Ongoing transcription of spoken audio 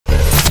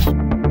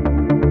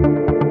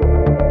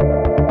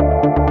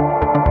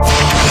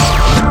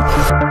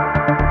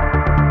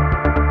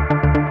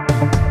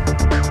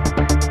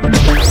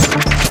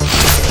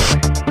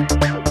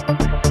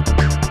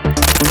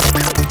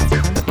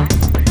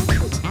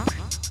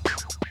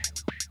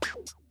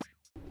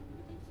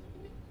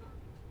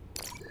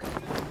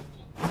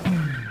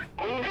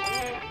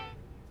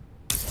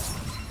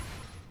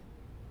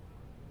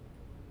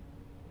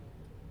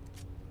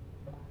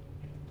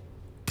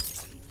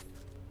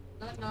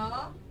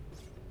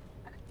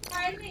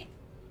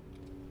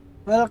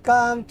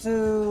Welcome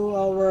to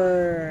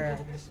our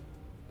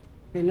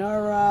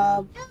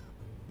Pinoy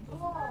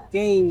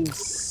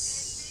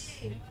Games.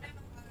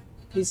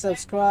 Please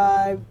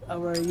subscribe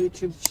our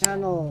YouTube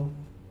channel.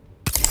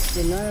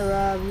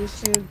 Pinoy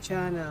YouTube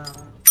channel.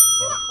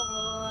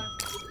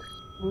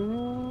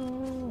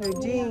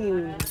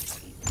 Redeem.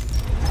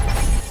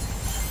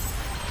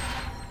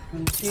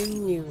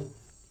 Continue.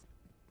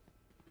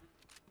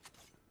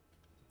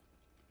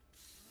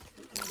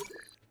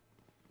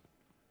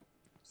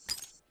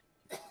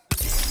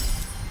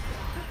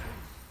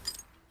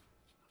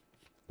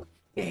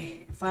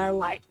 Okay,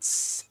 Farlight.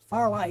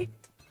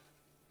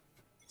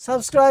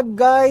 Subscribe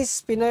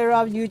guys, Pinoy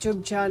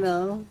YouTube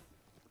channel.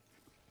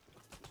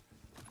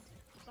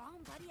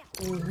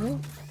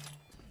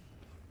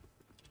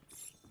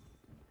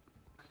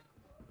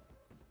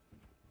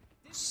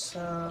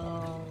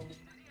 So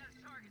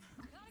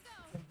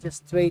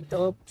just wait.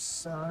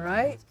 Oops. All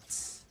right.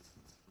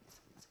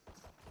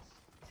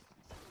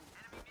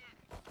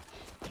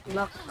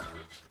 Lock.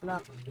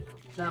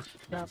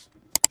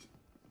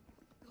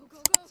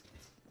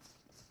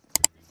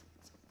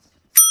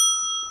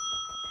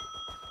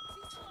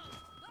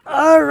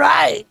 All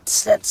right,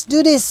 let's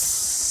do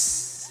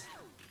this.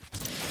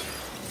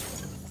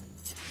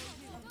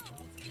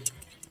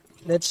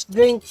 Let's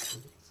drink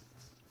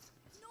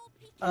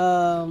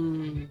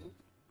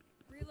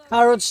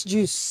carrots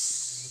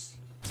juice.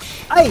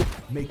 Ay,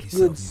 make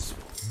good.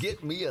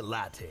 Get me a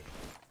latte.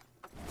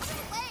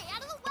 Out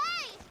of the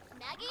way!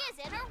 Maggie is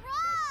in a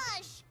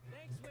rush.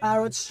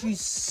 Carrots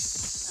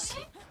juice,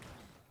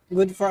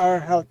 good for our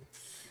health.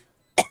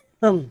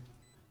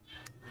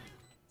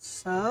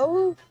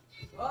 So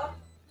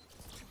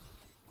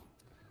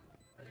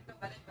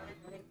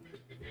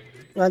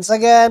once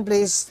again,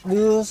 please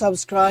do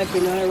subscribe to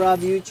Pinoy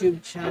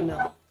YouTube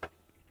channel.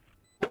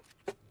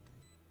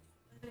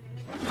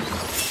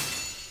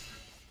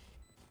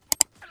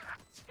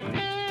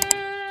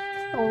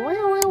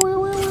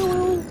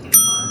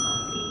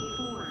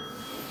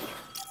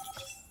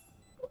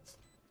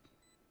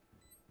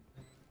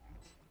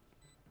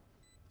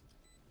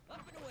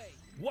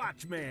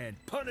 Watchman,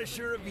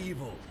 Punisher of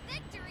Evil.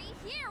 Victory,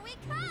 here we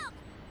come.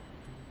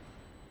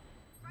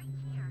 Right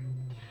here.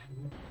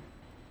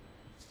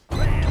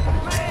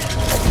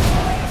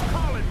 He's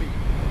calling me.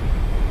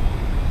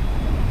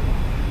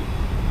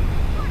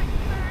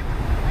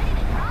 Ready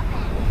to drop in.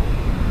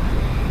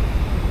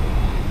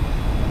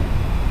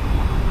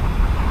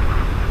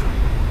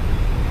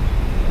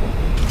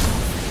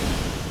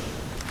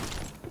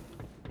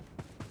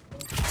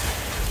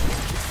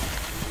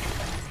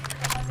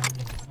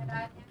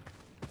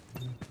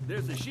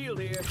 There's a shield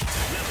here.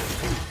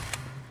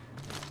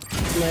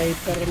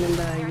 Sniper naman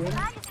tayo.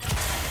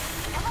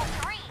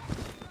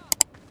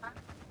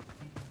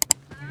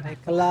 May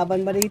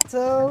kalaban ba dito?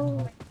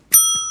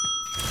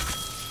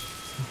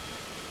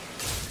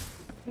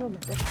 Ano ba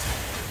ito?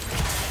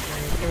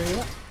 Sniper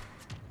nga.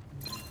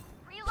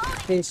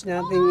 Change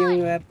natin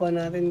yung weapon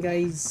natin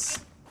guys.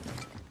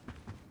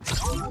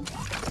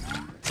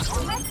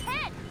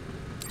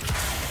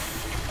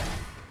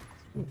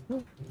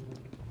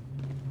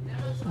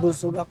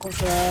 Busog ako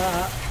sa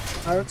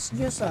carrots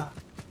juice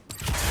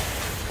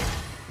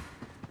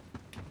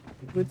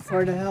Good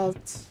for the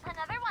health.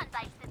 Another one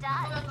bites the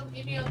dust.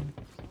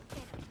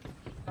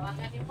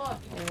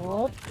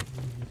 Oh.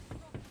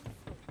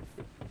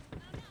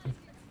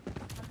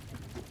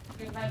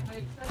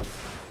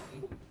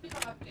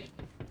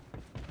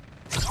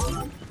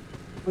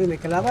 Uy,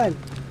 may kalaban.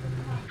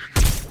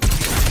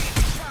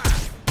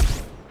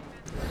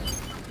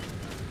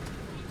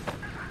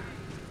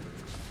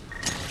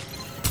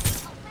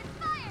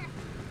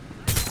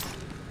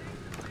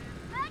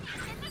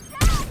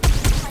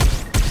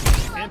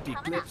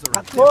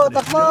 Takbo,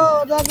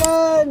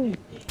 dagan!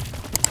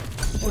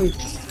 Uy,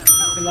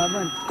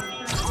 kalaban.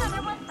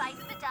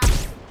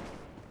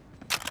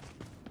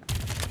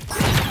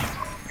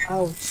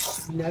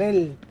 Ouch,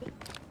 binaril.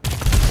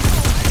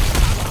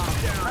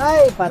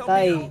 Ay,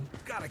 patay.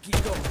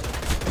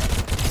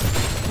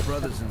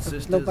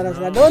 Tatlo pa na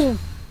sila doon.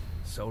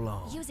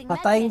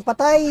 Patay.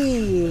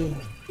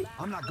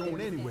 I'm not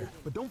going anywhere,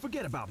 but don't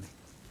forget about me.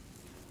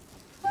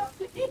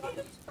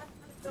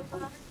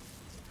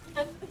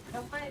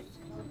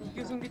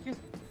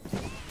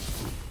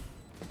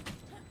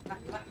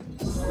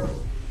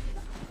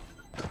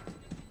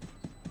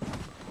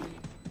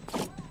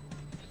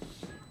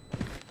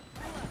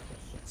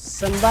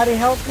 Somebody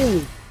help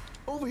me.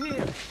 Over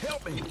here,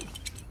 help me.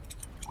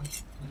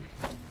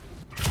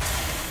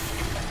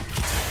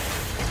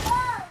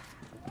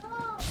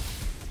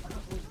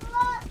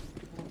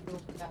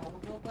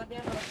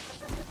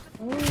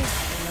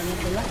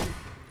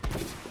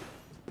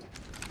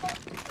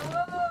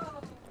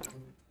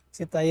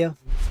 Kasi tayo.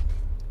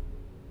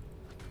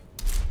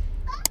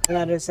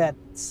 Another set.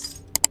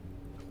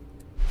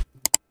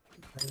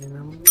 Dali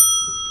nang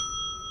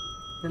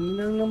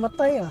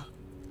namatay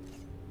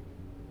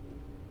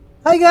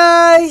Hi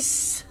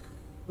guys!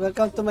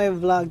 Welcome to my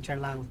vlog, char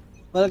lang.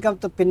 Welcome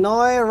to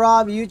Pinoy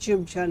Rob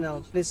YouTube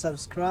channel. Please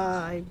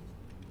subscribe.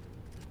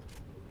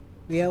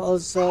 We have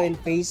also in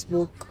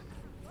Facebook.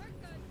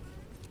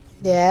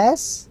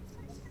 Yes?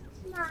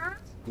 Ma?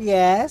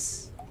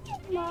 Yes?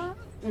 Ma?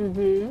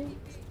 Mm-hmm.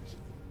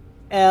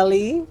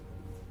 Ellie?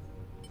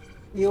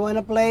 You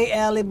wanna play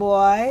Ellie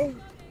boy?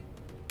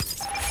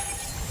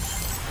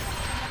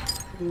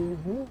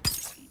 Mm-hmm.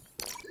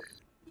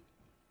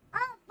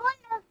 Ah,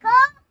 bola ka?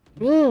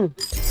 Mm.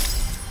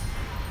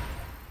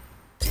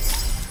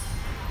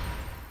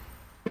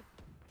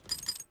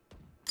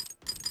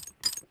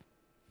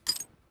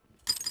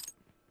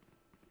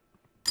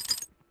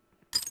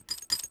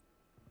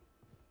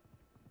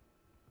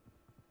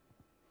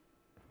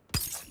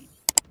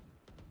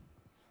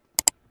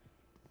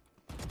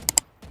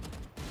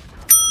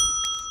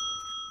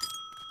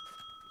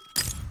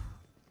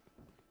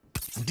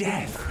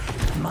 Death,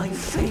 my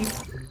fate.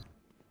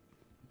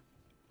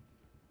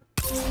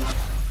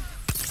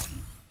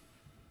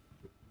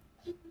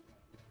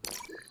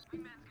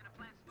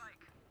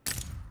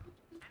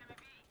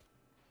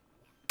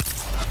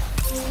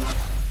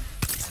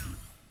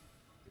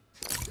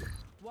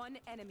 One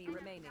enemy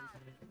remaining.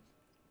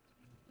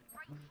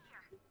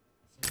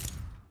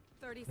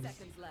 30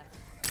 seconds left.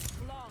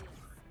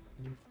 Flawless.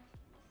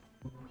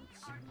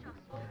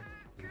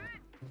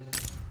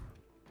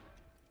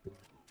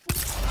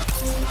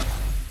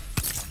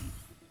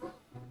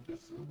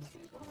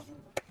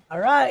 All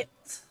right.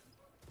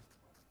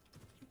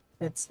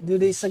 Let's do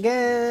this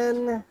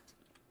again.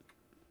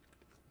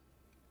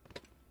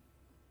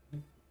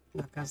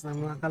 Lakas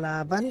ng mga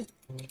kalaban.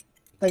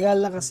 Tagal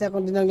na kasi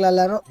ako din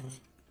naglalaro.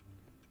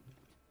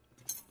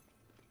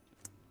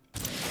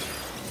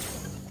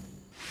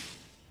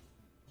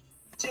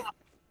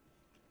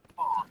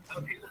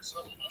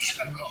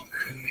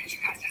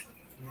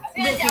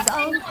 This is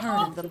all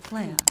part of the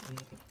plan.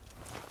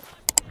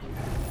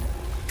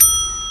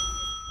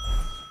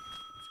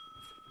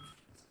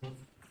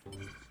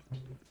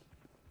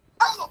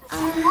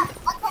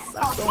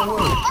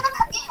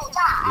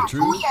 The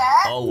truth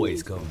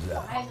always comes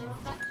out.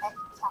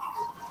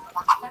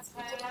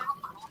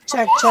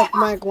 Check, check,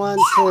 mic 1,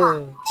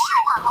 2.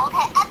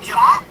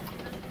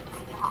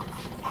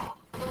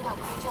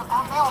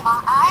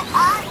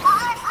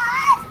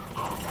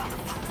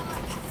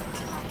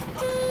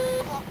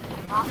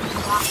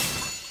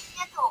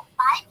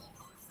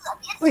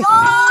 Uy!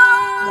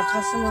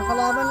 Lakas ng mga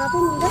kalaban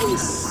natin,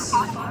 guys.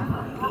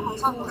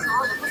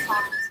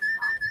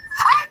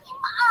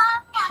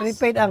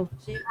 Prepaid ang.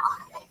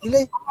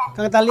 Dili,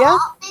 kang Talia?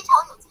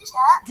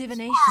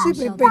 Divination Si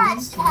shall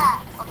prepaid.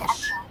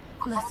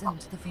 listen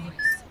to the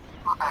voice.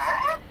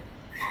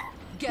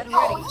 Get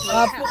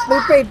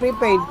ready.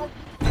 Prepaid.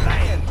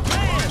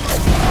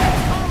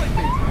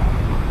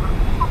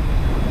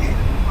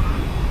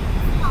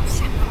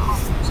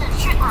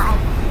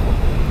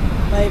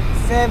 My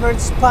favorite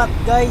spot,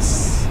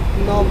 guys.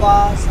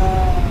 Nova sa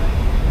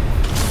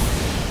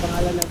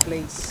pangalan ng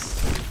place.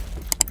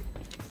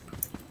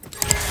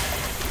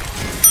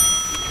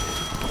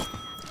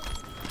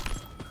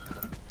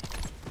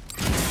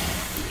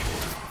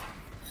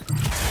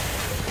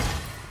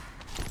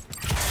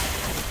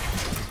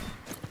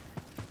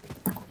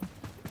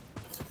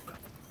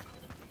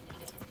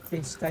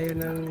 Face tayo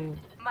ng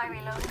My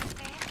reloading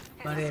speed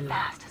is baril.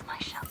 fast as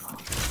my shovel.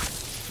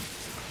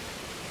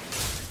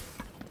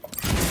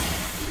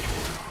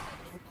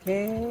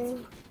 Okay.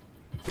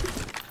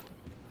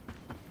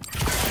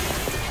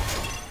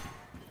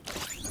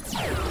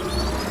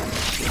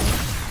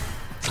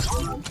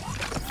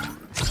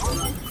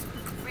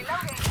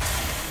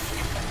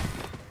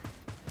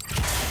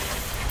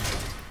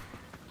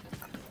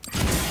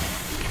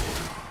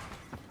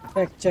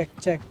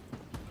 Check.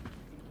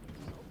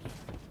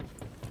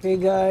 Okay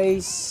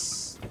guys.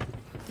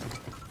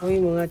 Uy,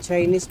 mga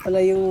Chinese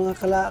pala yung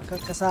mga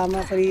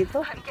kasama ko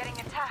dito. I'm getting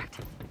attacked.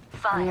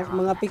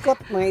 Mga pikot,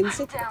 mga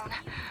insect. Down.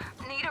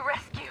 Need a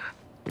rescue.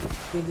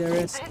 Need a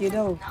rescue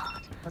daw.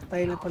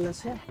 Patay na pala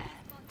siya.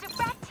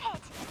 Direct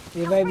hit.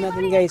 Revive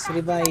natin guys,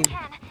 revive.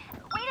 Can.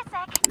 Wait a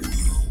sec.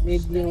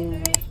 Need yung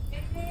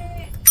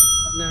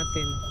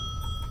natin.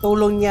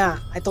 Tulong niya.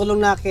 Ay,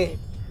 tulong naki.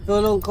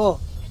 Tulong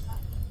ko.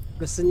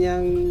 Gusto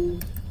niyang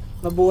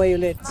mabuhay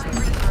ulit. So,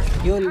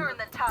 yun. Turn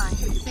the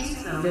tide.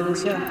 Ganun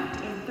siya.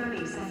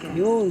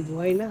 Yun,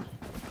 buhay na.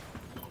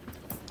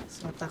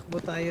 So,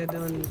 takbo tayo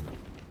doon.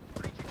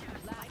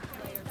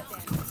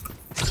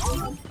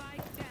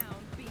 Spike down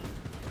B.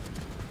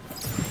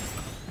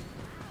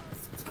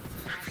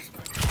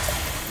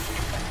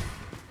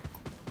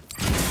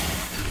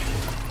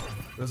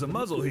 There's a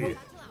muzzle here.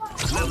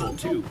 Level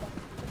 2.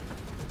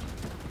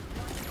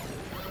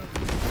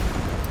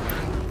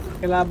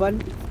 Kalaban.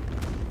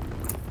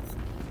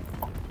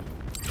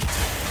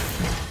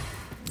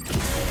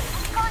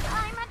 God,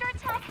 I'm under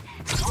attack.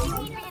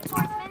 Need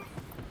reinforcements.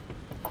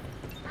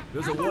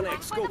 There's a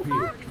 1x scope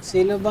here.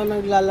 Sino ba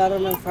naglalaro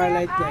ng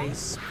FARLIGHT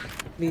guys?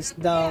 Please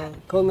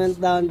comment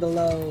down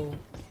below.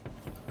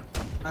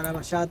 Para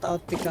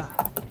ma-shoutout ka.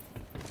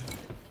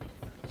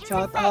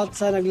 Shoutout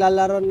sa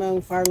naglalaro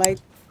ng FARLIGHT.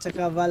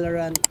 tsaka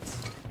Valorant.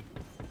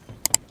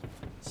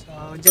 So,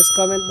 just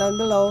comment down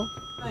below.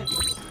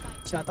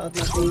 Shoutout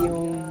natin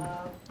yung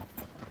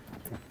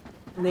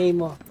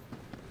name mo.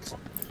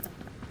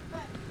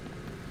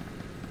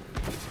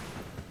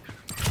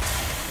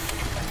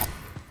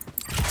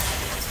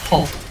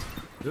 Oh,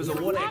 There's a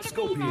 1x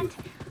scope here.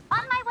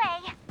 On my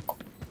way.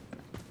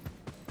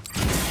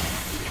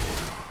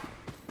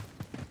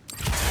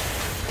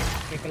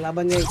 Okay,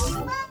 kalaban guys.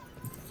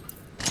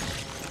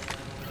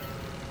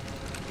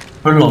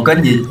 不是老哥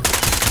你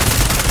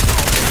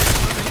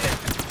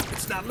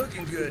It's not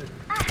looking good.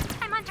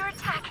 I'm under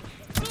attack.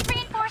 Need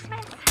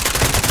reinforcements.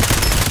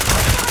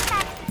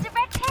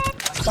 Direct hit.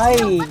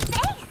 Bye!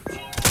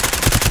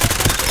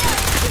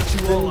 Get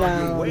you all on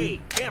your way.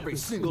 Every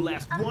single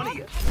last one of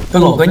you. 这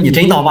老哥你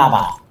真当爸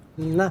爸？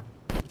 Na.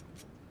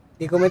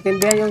 Di ko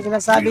maintindihan yung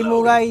sinasabi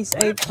mo guys.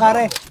 Ay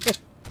pare.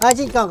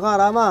 Ajin ka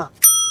karama.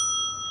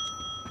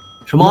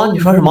 什么？你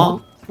说什么？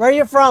 Where are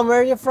you from?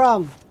 Where are you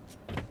from?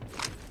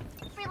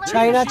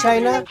 China,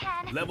 China.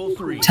 Level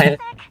 3. China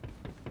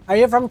Are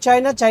you from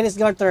China? Chinese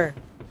garter.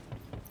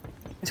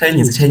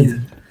 Chinese Chinese。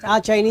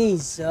 Ah,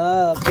 Chinese.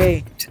 Ah,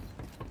 okay.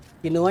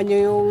 Kinuha nyo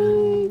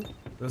yung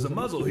There's a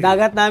muzzle here.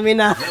 dagat namin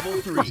na.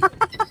 Level 3.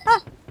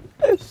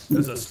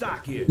 There's a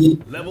stock here.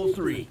 Level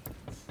 3.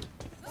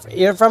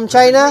 You're from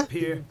China? Grip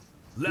here.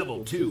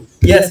 Level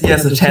 2. Yes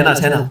yes China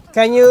China。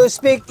 Can you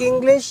speak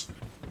English?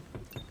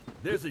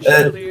 There's a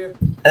shield here.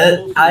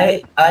 Level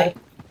 3. I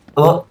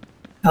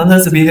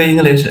can't speak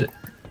English。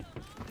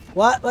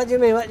 What? What do you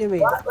mean? What do you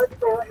mean?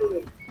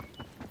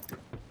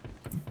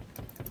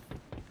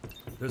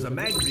 There's a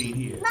magazine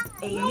here.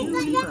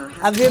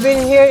 Have you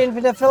been here in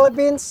the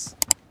Philippines?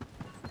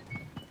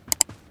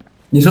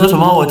 你说什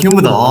么？我听不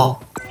懂。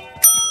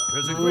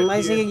 There's a grip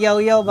May sige here.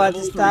 yaw-yaw but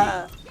Level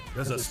 3.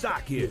 There's a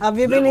stock here. have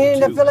you been Level here in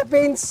the 2.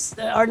 Philippines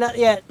or not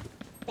yet?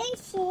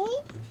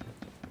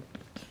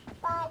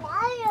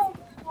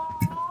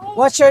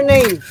 What's your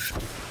name?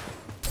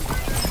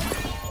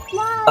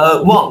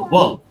 旺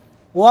Wong.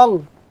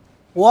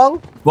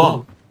 Wong?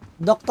 旺，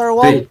 Dr.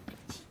 Wong? 对，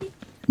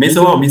没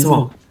错旺没错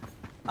旺。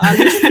 Ah,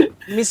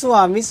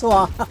 Miswa,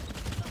 Miswa.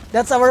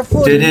 That's our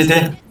food. 对对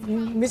对，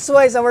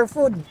 Miswa is our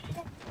food.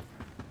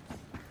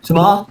 什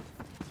么？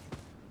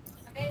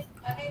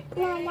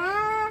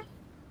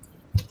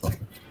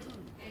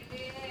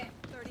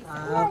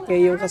 Ah, okay,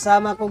 yung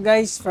kasama ko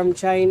guys from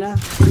China.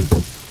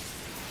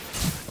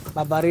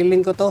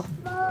 Babarilin ko to.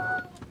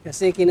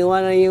 Kasi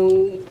kinuha na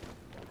yung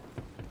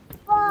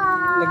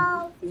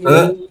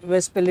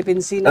West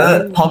Philippine Sea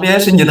natin. 旁边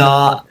是你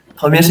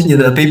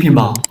的 baby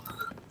吗？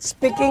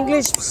 Speak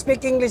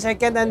English, I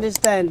can't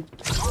understand.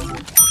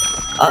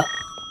 啊，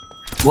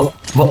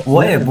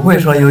我也不会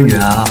说英语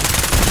啊。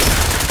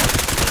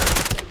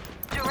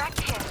 Direct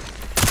hit.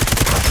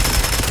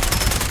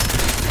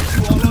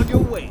 You all on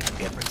your way.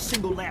 Every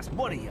single last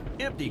one of you.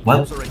 Empty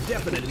What? clips are a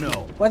definite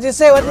no. What you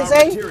say? What you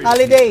say?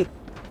 Holiday.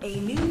 A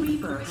new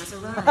Reaper has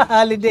arrived.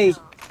 Holiday.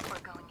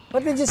 We're going here.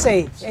 What did you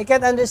say? I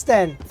can't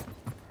understand.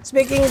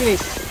 Speak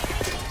English.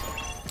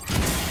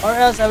 Or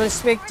else I will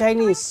speak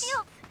Chinese.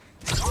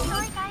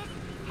 Sorry, guys.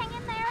 Hang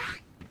in there.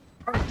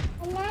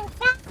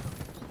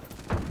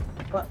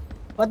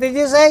 What did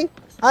you say?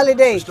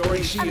 Holiday.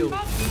 Restoring shield.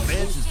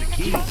 Defense is the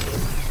key.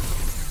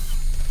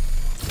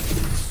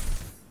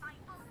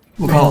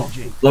 我靠，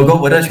老哥，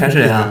我这全是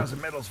人啊！ Thousand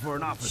medals for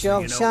an officer,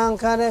 想 you know. 想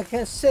看那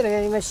个是的，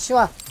你们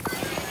说。 A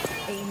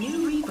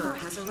new Reaper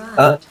has arrived.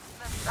 呃， The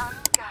sun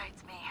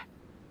guides me.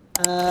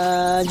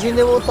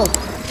 Jinemoto.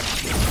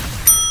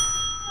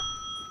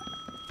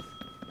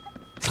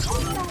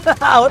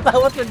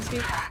 Awat-awat lang si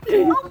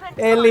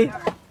Ellie.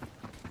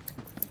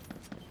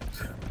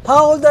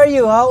 How old are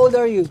you? How old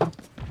are you?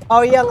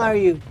 How young are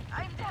you?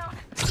 I'm down.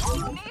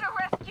 Need a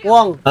rescue.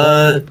 Wong,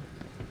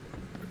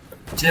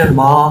 这叫什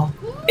么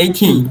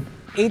？18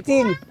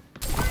 18.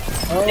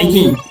 Oh,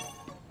 18。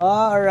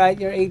 oh, alright,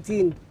 you're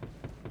 18.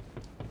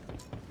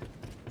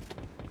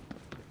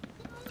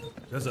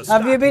 There's a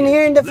Have you stock been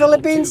here in the Level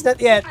Philippines? 2.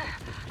 Not yet.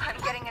 I'm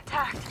getting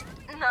attacked.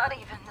 Not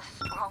even the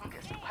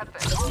strongest weapon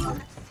could save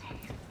me.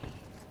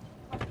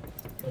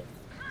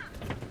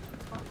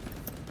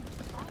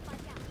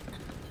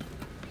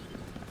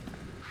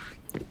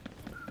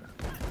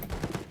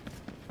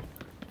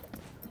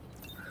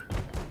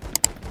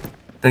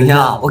 等一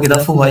下，我给他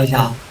复活一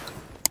下。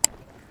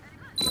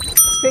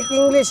 Speak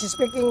English,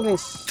 speak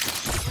English.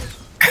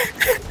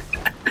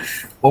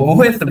 我不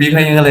会 speak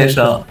English。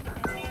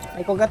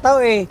 Ay kung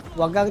kataw eh,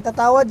 huwag kang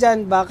tatawa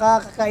dyan,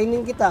 baka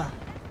kakainin kita.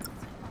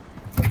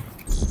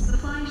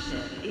 Supply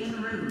ship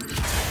en route.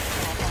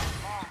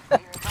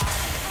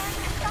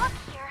 Stock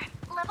here.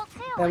 Level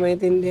 2. Kaya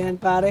maintindihan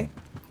pare.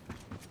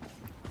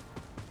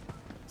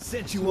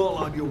 Sent you all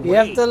on your way. You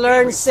have to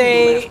learn Every single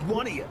say last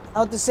one of you.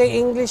 how to say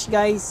English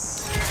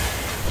guys.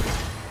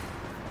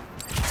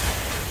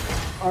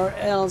 Or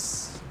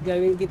else,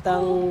 gawin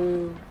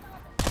kitang...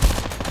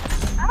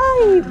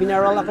 Ay!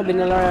 Binaral ako,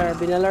 binalar.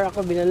 Binalar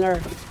ako,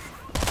 binalar.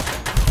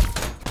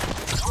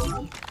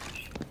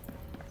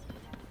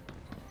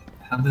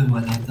 他问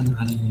我来自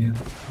哪里？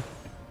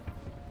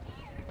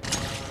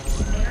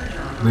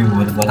为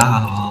我多大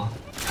了啊？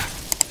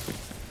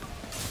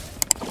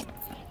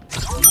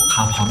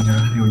他旁边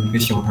还有一个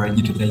小孩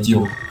一直在叫。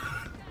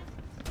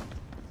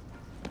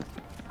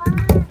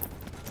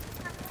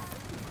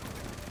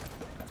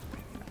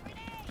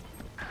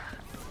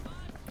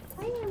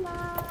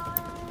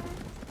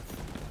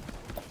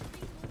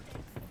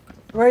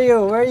Where are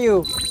you? Where are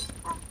you?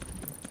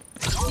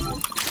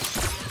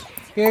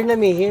 Here na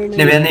me, here na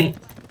那 me. 边那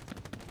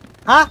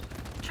Ha?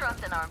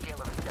 Trust an arm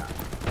dealer is done.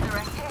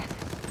 Direct hit.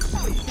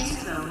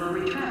 Safe zone will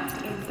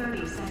retract in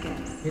 30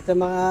 seconds. Ito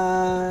mga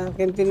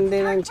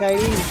kintindi ng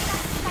Chinese.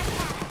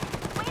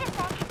 Wait a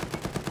sec.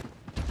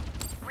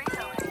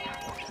 Reloading.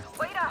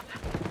 Wait up.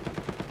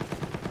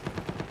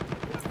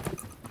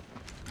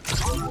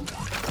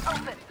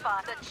 Open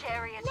spot. The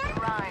chariot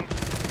arrives.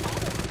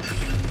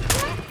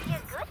 Must be a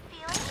good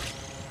feeling.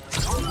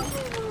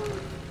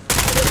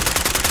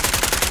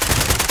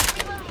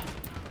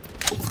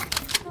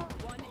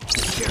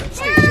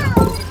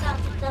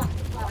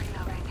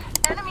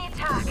 Enemy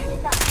attack.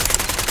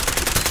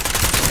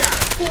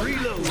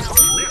 Reload.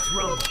 Let's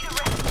run.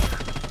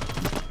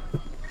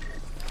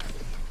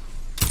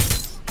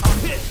 I'm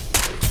hit.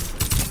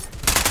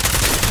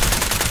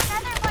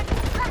 Another one.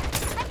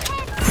 I'm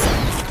hit.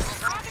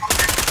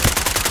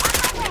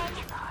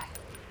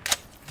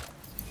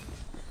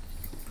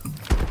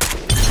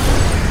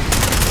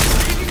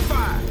 Taking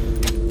fire.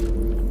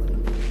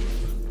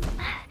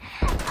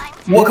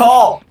 我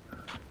靠！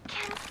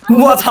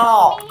我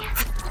操！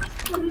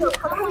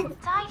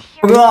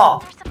 哥，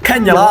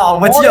看你了，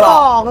我记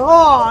了，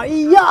 Oh,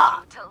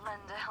 iya! To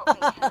lend a helping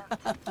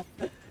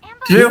hand.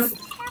 直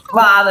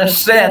妈的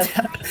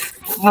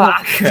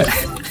shit，fuck，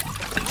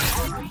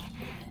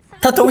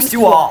 他偷袭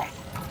我，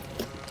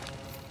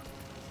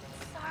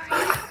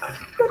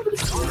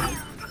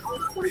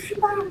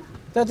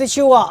 Ito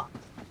tissue ah.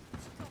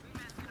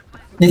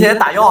 你现在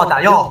打药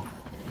打药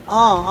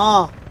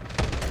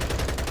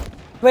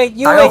Wait,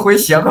 you 打药 wait. 回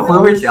血，快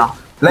回血！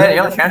来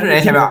人了，全是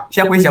人，前面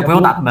先回血，不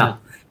用打他们，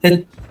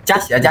先加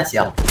血加血，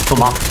懂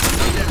吗？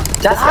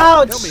加血，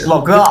 Ouch!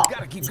 老哥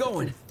Gotta keep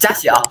going. 加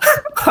血，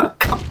靠！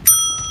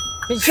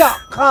 Good shot.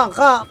 Come.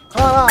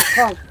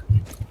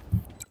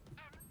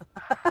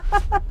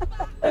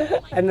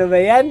 Ano ba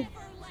yan?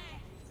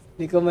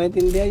 Hindi ko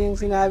maintindihan yung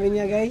sinabi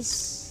niya,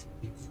 guys.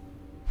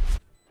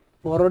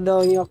 Puro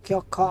daw yok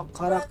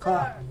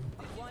karaka.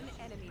 One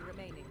enemy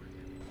remaining.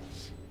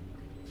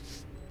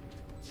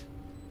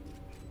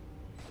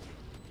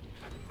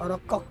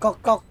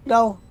 Kok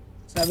daw.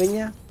 Sabi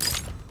niya.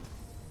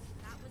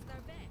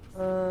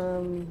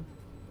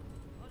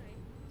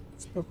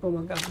 Gusto ko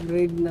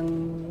mag-upgrade ng...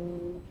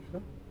 ano?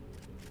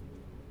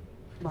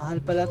 Mahal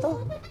pala to.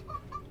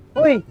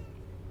 Uy!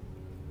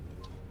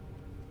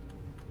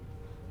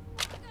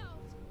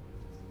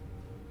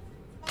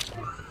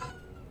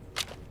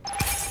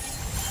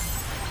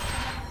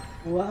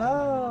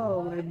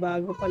 Wow! May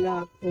bago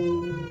pala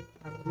akong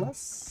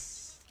armas.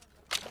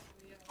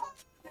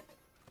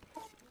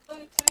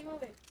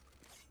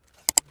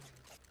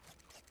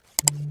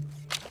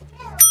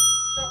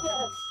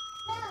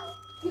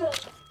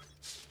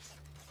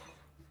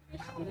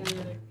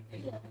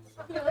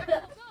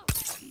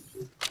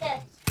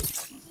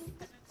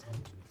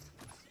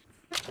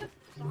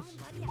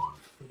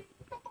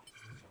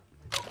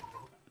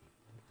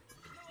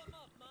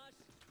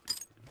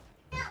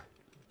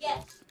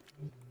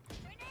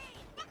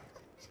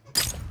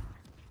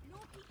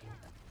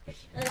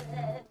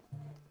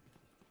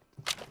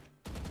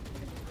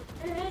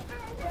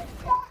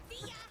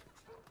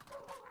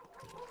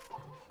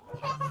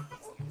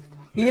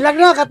 Hilag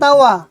na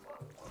katawa.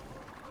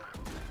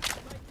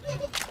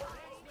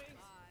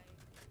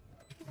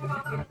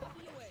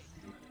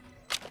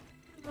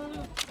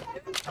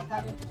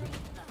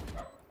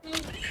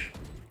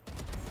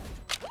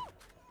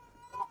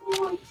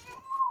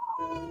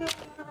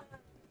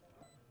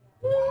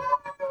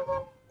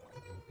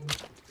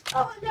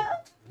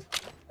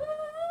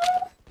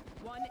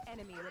 One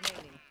enemy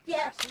remaining.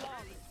 Yes.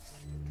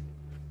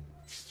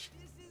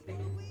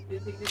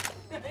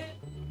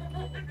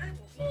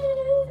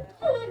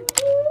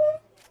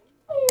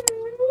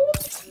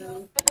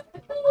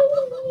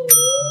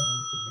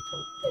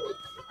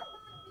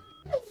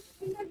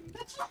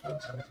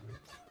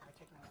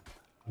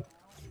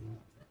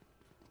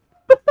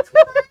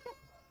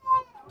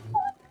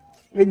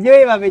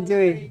 Videoin ba,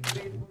 videoin.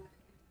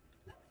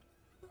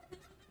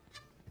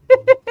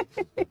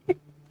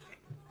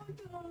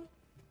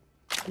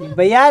 Ano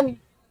ba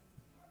yan?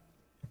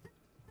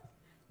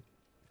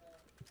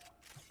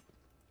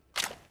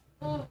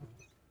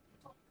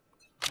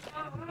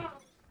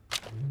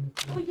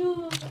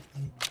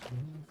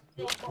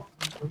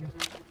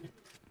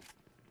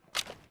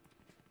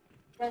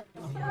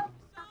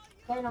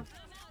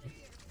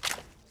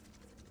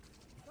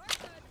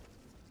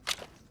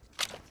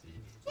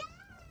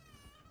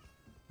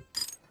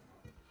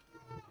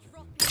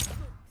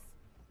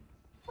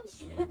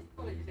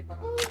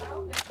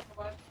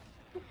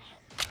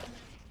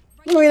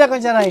 Umuwi na ko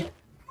siya, Ray.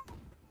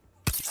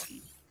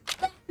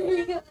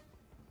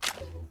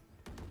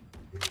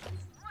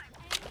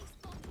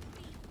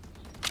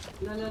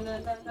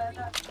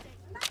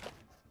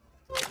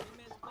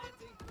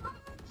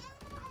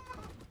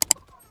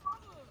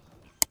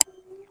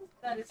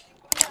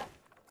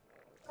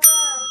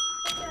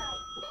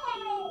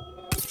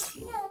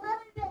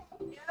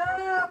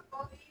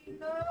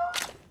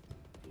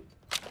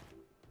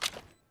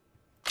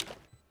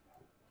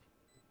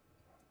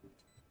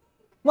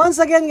 Once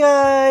again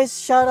guys,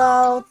 shout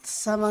out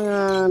sa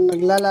mga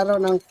naglalaro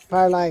ng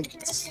FARLIGHT.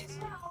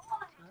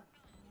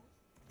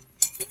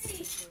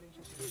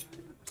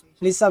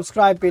 Please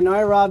subscribe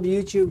Pinoy Rob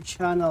YouTube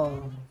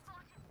channel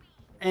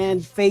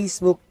and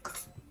Facebook.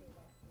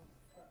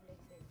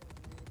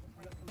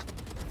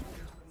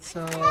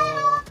 So,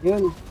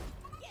 yun.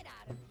 Get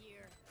out of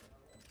here.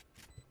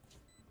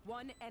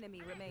 One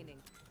enemy remaining.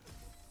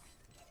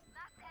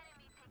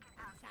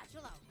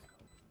 Satchel out.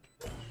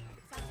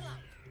 Satchel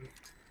out.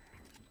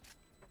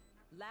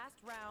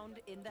 Last round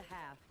in the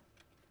half.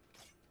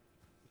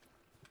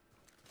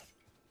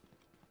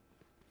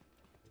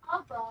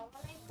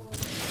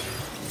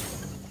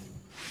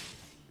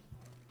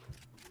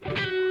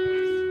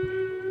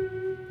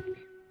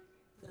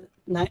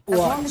 Night As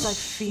long as I watch.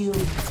 feel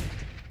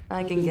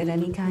I can get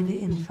any kind of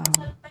info.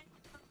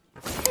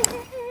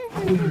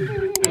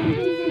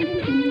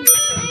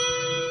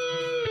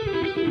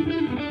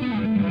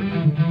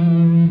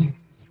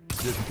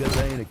 Just because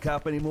I ain't a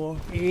cop anymore,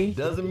 Eh?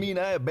 doesn't mean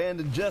I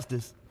abandoned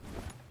justice.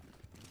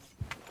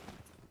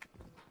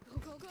 Go,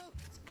 go, go.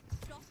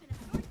 Drop in a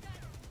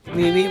shortcut.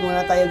 Wiwi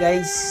muna tayo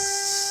guys.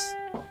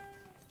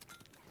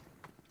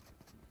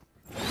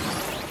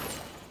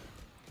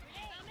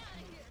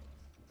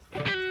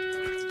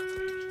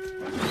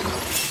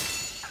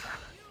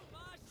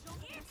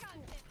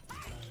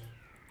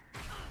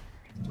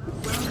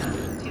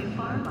 Welcome to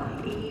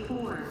FARLIGHT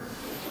 84.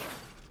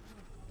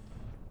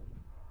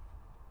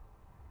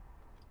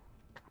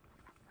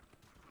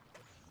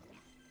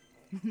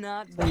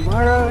 Not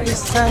Tomorrow is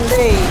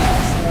Sunday.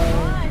 So,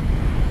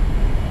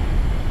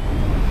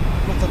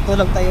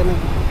 matutulog tayo ng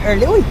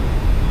early. Uy!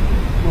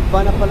 Magba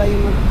na pala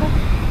yung magka.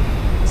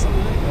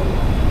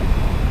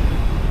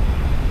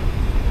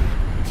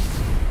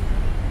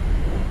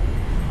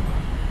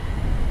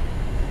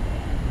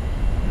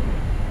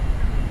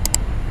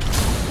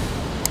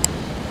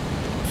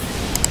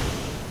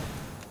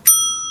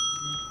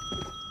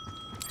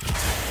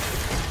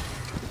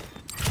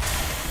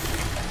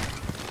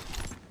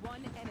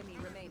 one enemy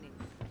remaining.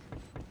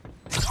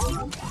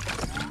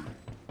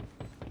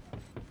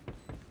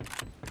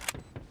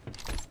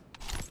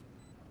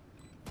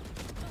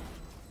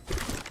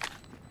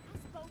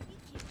 Bogey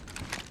cute.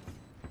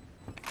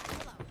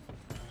 Satchel out.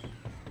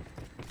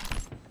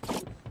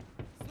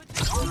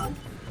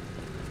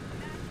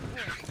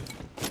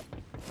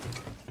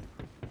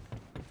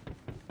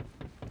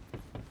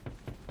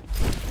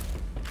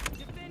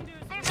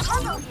 There's a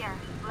bundle here.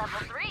 Level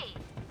 3.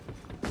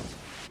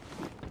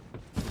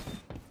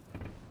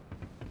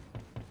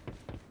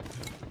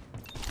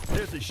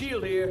 There's a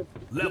shield here.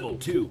 Level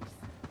 2.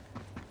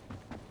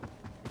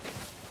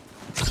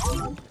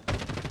 I'm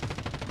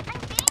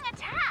being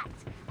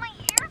attacked. My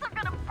ears are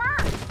gonna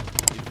burst.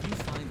 If you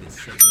find this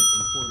segment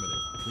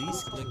informative,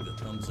 please click the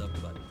thumbs up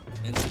button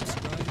and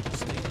subscribe to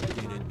stay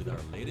updated with our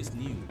latest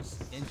news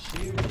and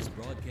share this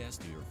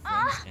broadcast to your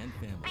friends and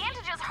family.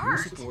 Bandages Your hurt.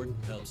 support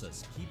helps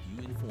us keep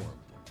you informed.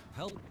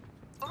 Help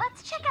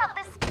Let's check out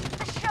this.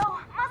 The show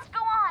must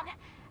go on.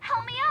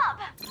 Help me up.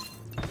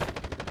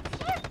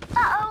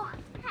 Uh-oh.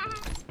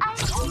 I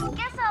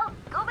guess I'll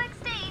go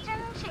backstage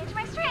and change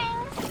my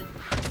strings.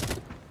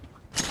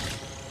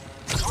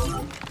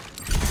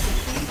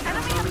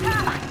 Enemy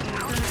attack.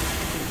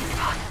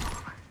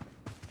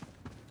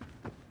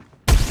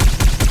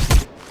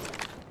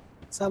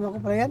 Sama ko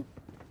pa yan.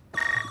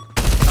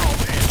 Oh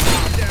man,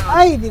 calm down.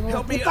 Ay, di mo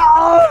Help me kita.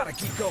 up. Gotta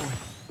keep going.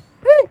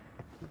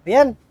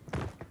 Ayan.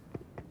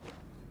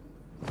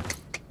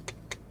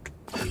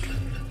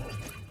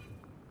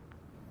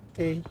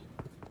 Okay.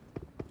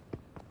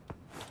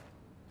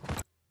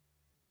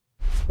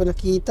 Ko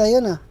nakita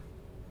yun ah.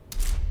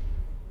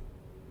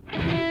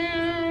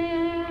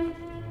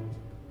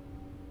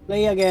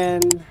 Play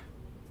again.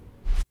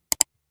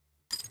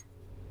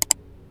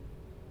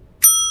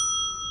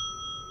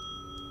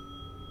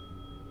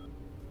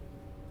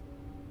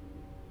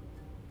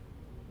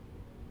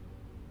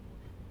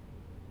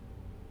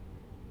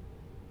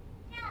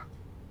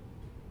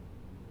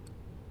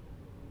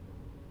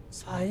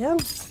 Sayang.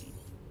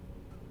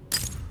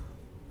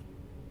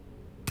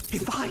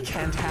 If I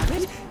can't have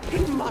it,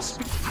 it must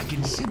be. I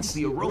can sense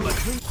the aroma.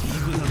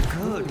 You look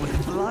good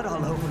with blood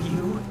all over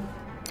you.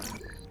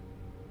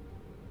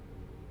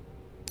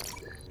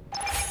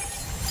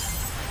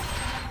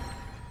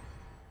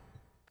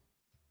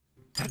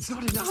 That's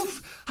not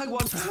enough. I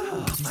want.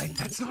 Oh,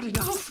 that's not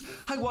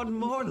enough. I want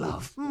more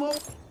love. More.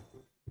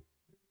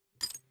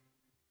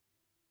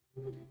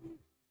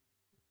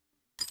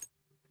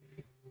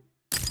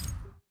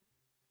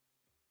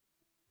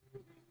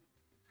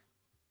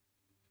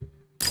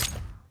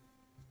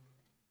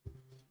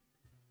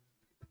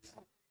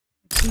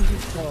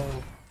 Digital.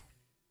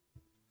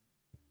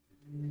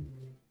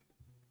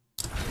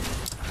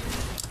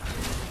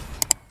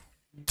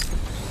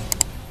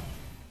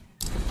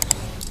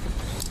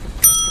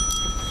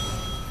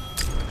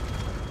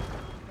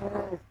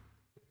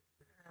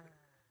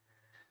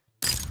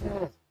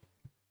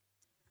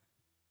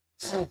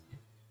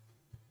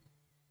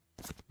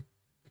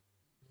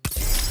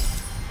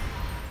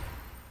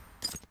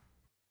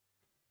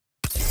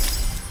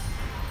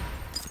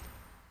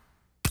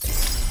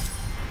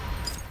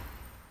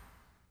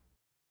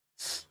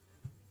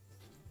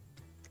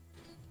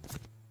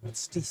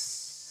 What's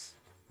this?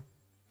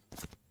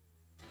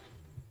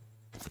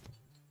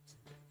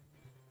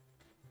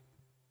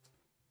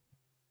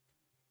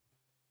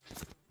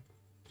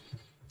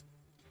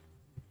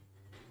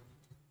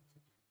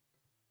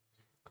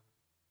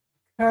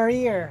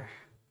 Career.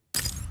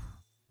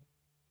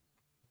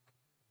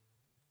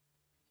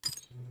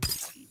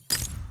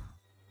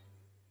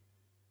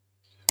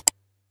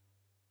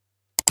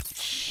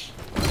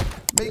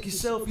 Make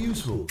yourself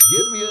useful.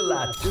 Give me a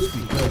lot just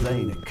because I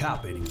ain't a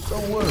cop anymore.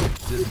 Don't worry,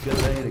 just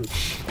because I ain't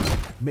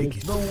a... Make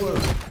it. Don't worry,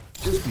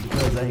 just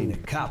because I ain't a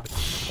cop.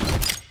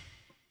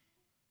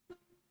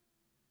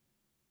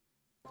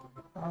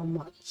 How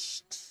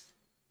much?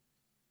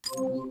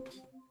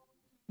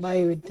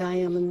 Buy with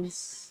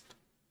diamonds.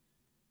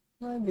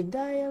 Buy with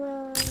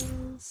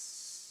diamonds.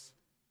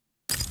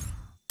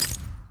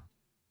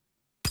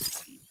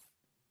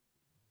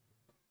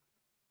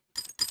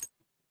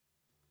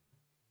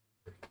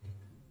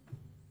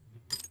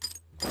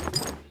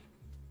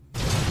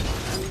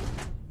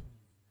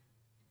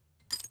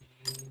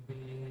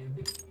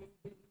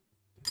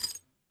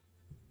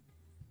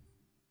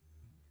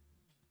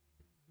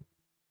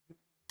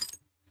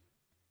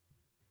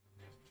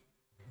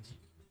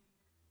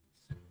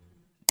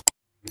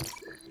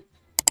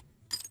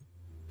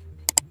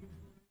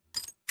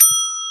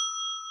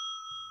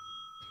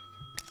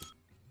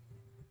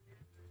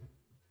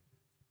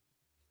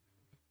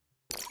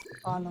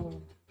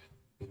 Follow.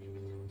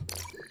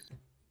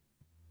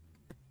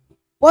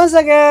 Once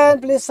again,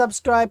 please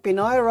subscribe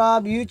Pinoy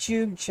Rob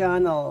YouTube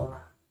channel.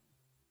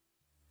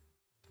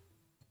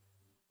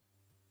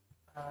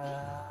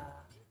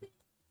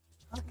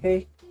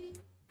 Okay.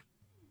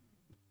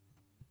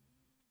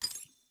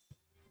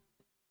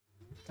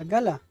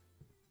 Tagal ah.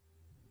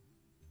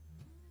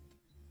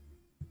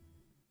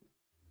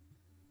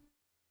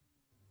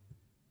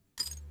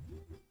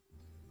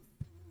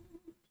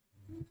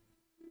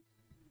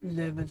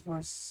 Level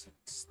 4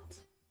 6.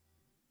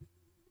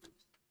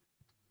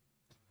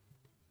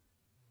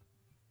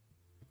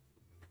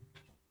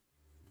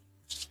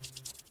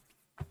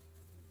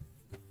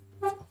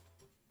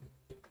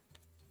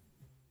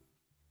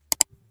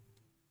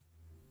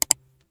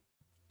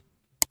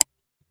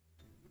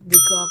 Di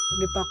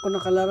pa ako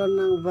nakalaro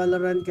ng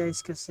Valorant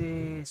guys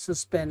kasi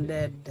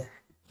suspended.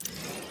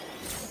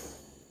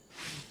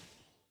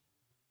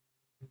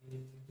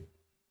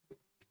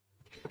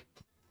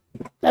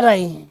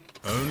 Aray.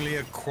 Only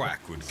a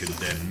quack would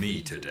condemn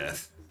me to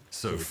death.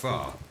 So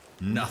far,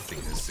 nothing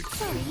has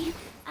succeeded.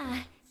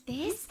 Sorry.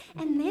 This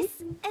and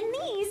this and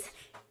these.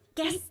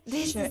 Guess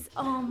this is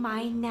all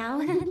mine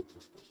now.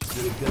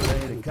 Just because I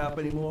ain't a cop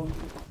anymore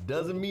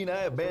doesn't mean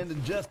I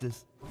abandoned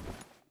justice.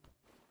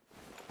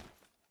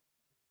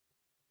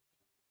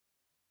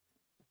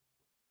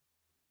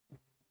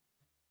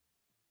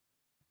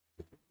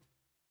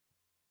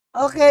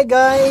 Okay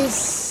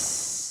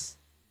guys.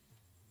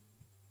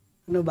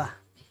 Ano ba?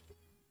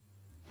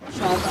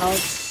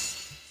 Shoutouts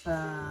sa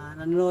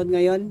nanonood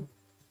ngayon.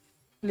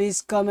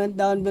 Please comment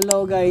down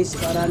below guys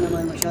para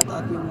naman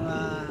ma-shoutout yung mga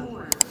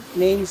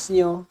names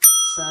nyo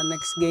sa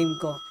next game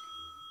ko.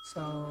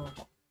 So,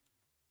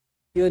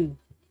 yun.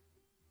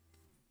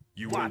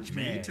 You want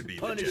me to be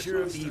the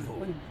Punisher of Jetmaster?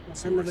 evil.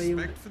 Nasaan na ba yung...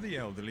 Respect for the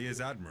elderly is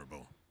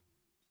admirable.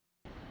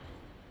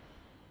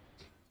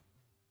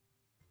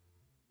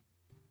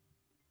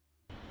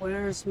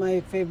 Where's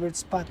my favorite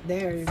spot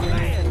there? Face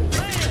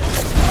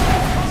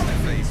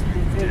My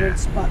with favorite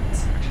death. spot.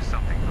 Which is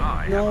something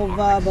I have a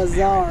lot Nova of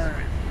Bazaar. experience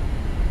with.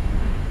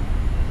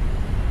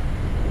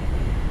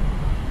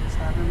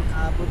 Sana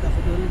makaabot ako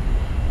dun.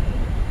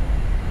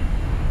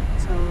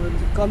 So,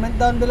 comment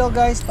down below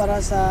guys para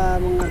sa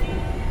mga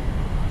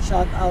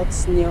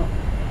shoutouts nyo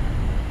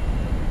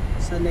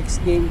sa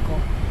next game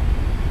ko.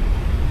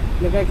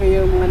 Lagay ko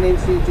yung mga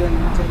names nyo dyan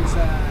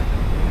sa...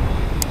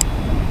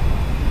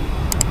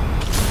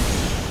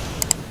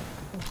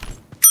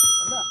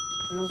 Wala.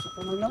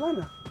 Anong laman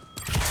ah?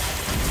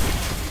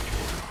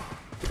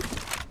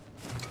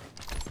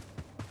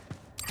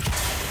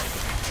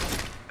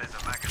 There's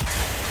a magazine.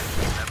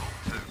 Level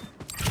 2.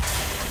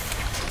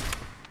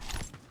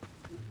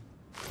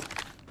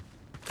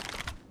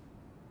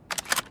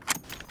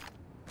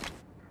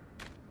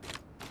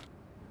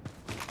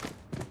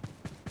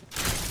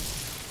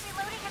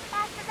 Reloading as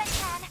fast as I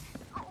can.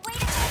 Wait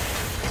a minute.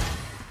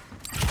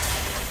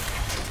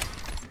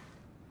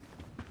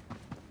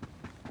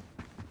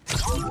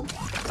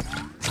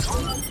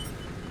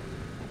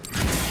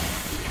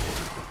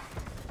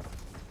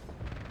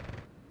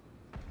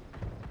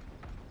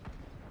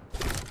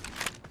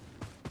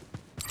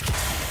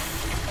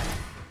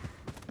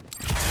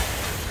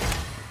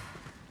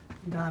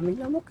 Daming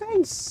lamok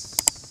guys.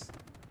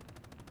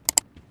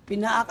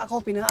 Pinaak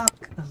ako, pinaak.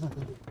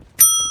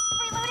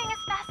 Reloading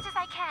as fast as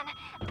I can.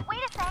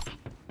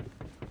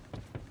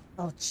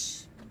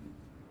 Ouch.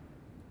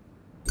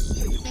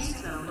 Safe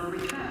zone will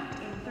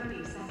retract in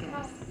 30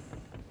 seconds.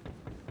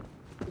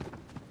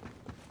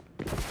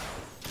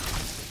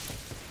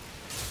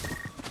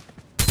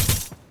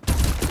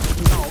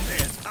 Oh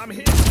man, I'm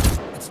hit.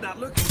 It's not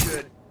looking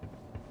good.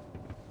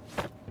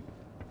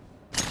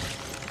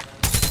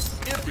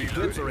 Empty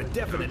clips are a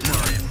definite no.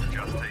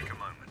 Just take a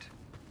moment.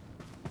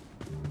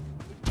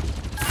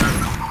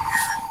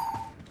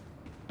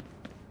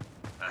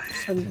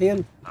 Saan ba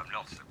yun? I'm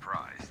not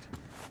surprised.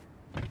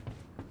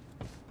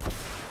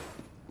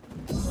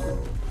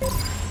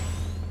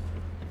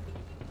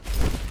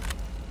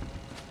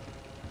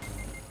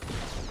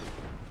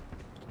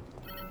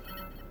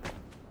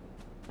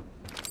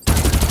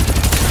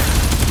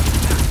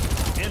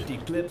 Empty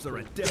clips are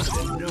a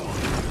definite no.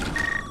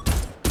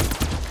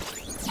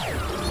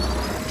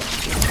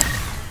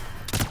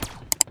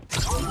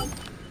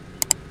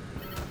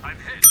 I'm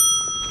hit.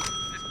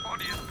 This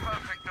body is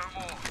perfect no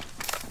more.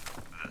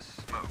 The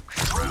smoke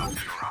shrouds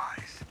your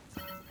eyes.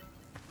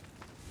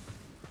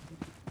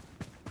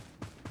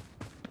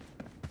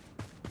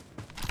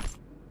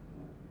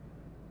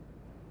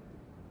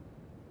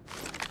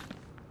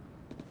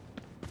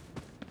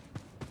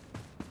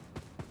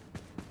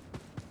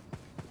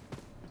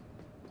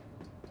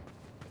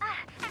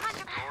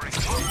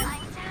 I'm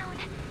lying down.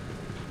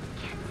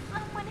 Can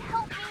someone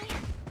help me?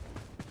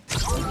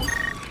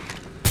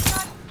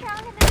 Not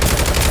drowning in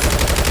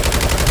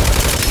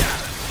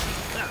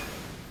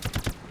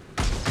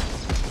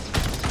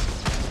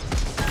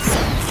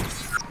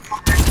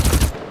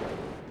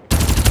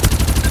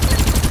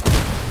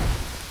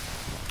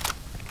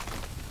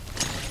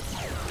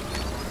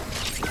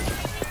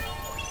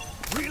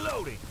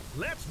Reloading.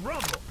 Let's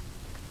rumble.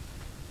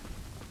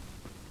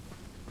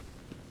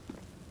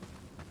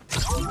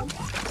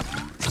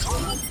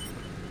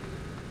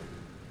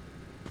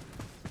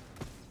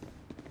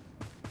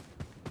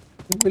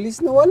 Ang bilis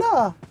na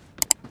wala.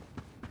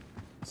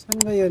 Saan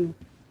ba yun?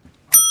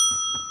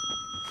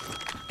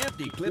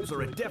 Empty clips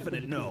are a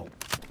definite no.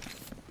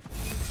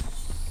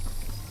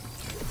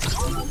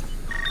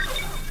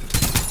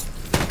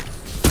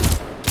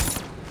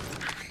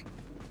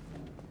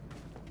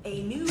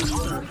 A new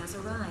leader has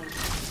arrived.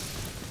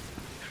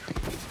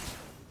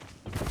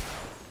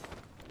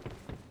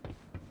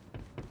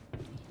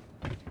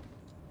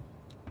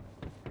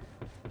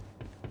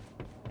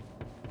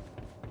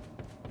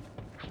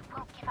 I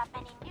won't give up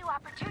any new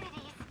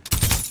opportunities.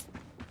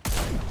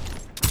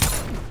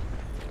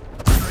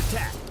 Under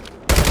attack.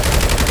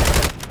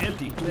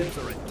 Empty clips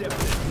are a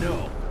definite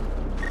no.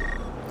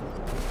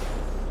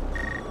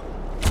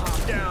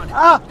 I'm down.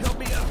 Ah! Help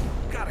me up.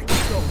 Gotta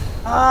keep going.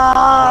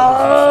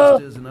 Ah!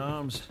 Brothers and sisters in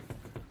arms,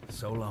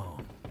 so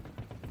long.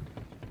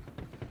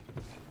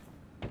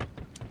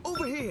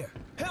 Over here.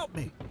 Help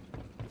me.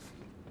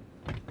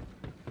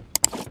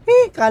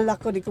 Kala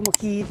ko di ko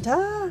makita.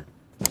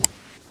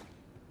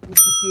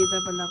 Makikita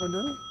pala ako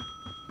doon.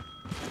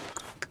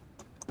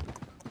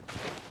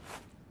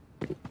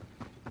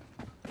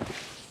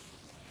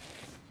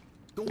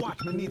 The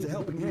watchman needs a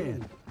helping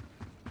hand.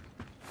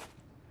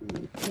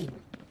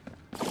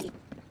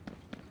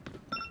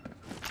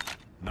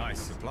 Nice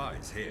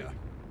supplies here.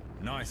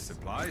 Nice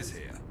supplies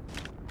here.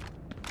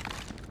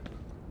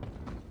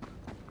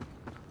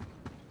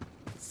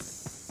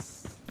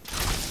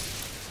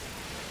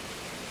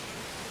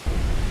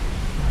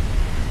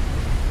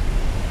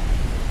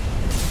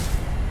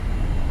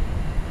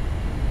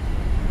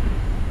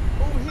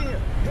 Over here.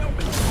 Help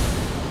me.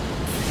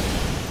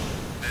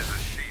 There's a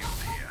shield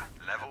here.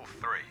 Level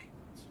 3.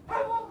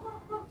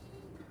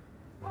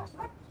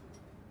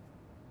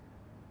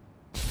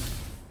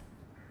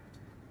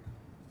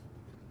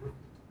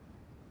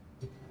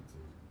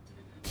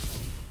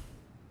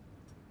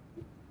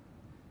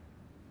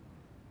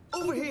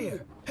 Over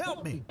here.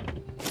 Help me.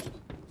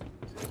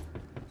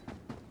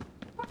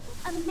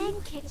 A med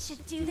kit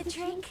should do the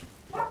trick.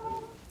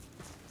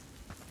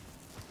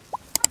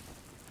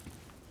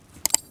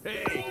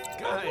 Hey,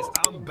 guys,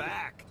 I'm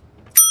back.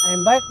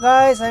 I'm back,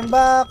 guys. I'm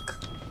back.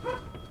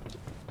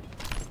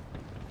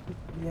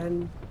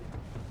 Yan.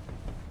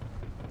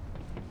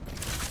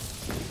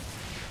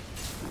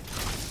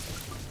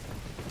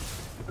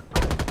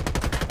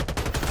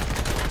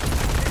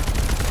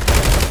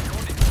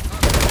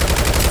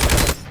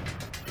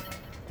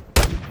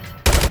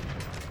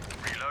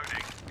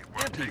 Reloading. It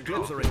won't Empty take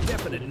clips long. are a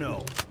definite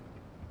no.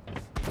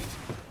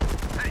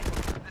 Hey,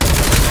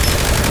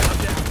 I'm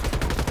down.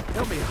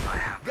 Help me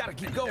out. Gotta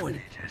keep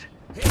going.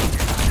 Hey,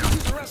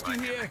 who's the rescue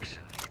here?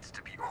 needs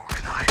to be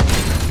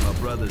organized. My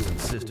brothers and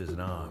sisters in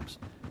arms,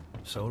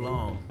 so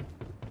long.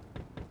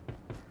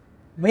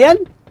 Ba yan?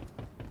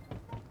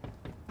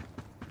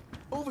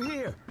 Over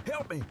here.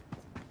 Help me.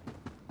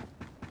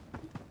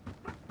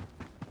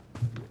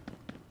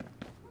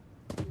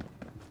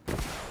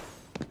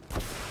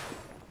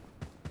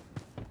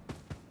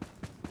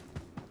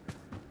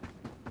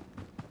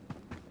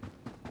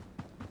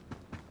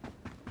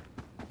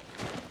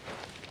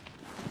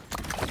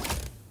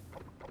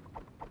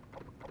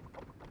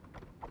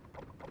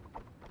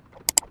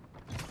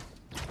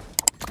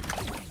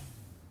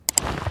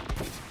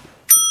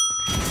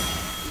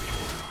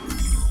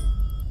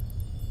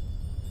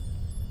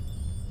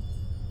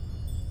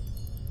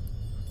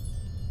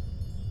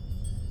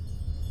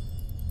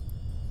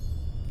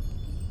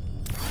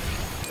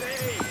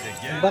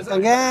 Back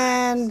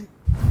again.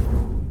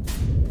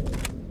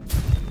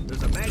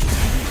 There's a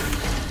magazine here.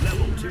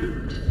 Level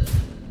 2.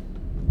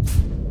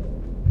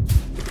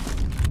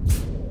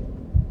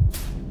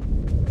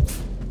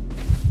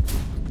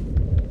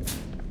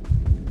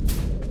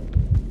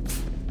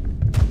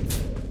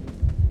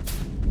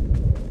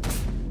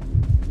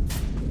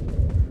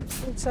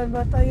 Saan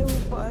ba tayo?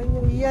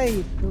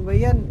 Ayayay. Ano ba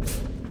yan?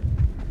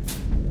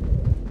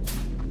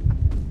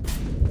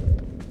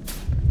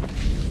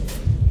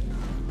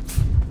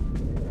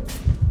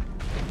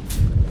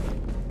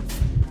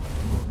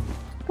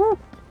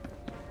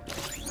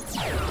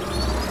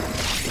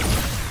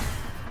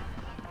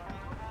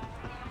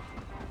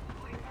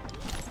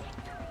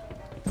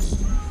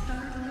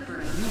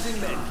 Using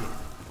medkit.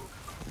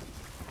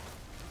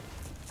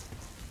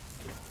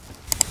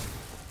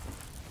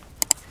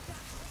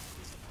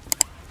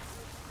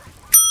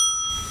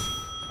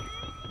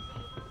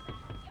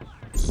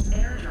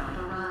 Airdrop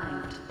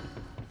arrived.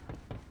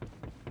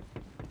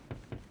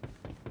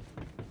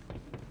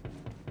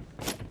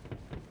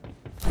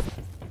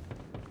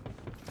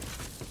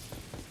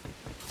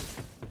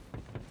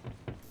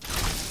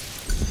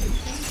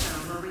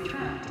 Safe will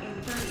retract in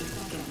 30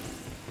 seconds.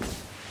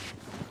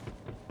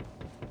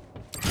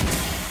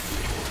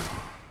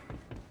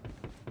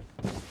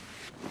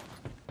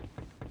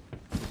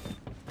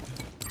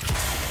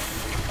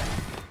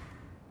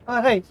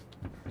 Okay.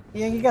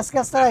 Yang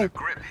igas-gas tayo.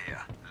 Grip here.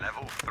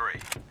 Level 3.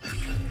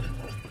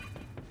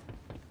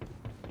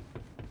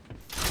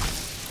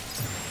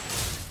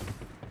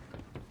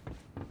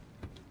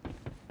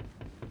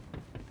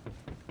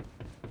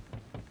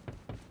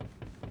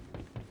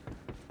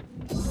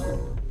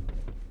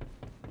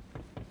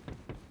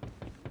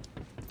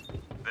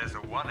 There's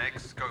a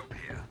 1x scope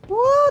here.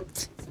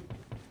 What?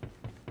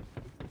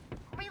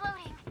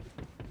 Reloading.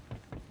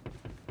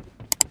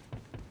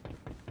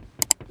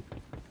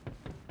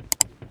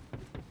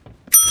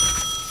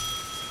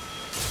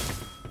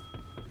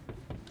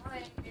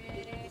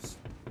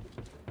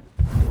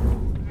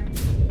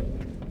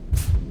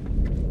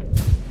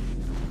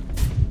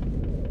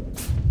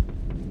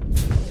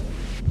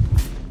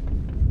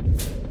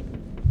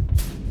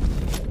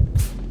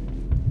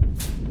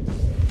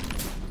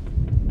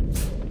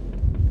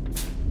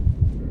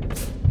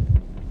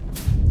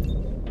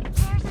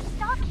 There's a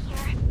stock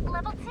here.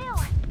 Level 2.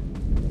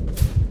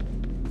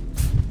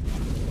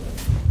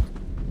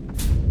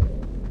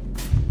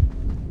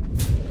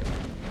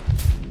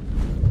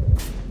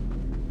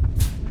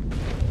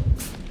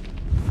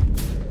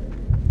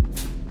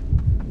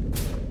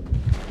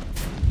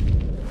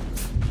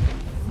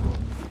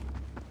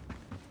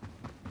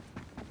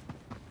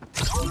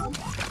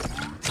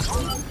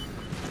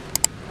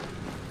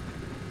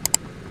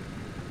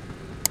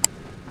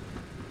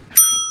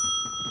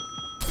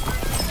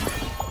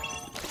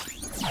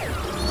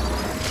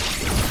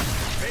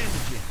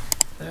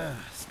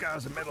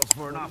 Scars and medals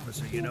for an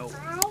officer, you know.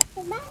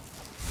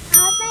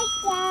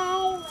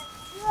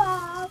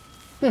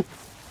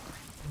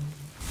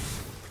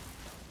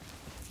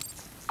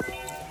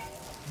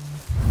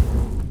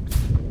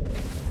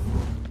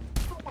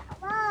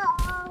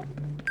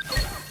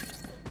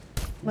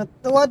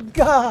 Matuwad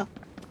ka.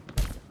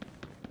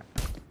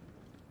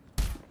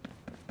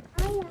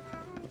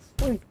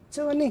 Uy,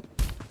 saan ni?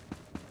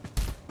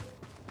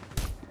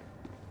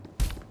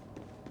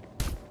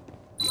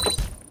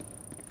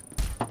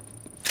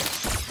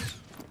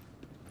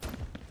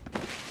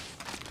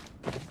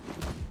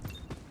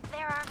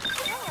 There are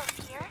materials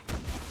here.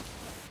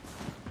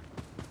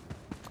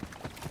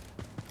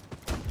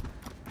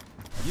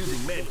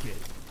 Using medkit.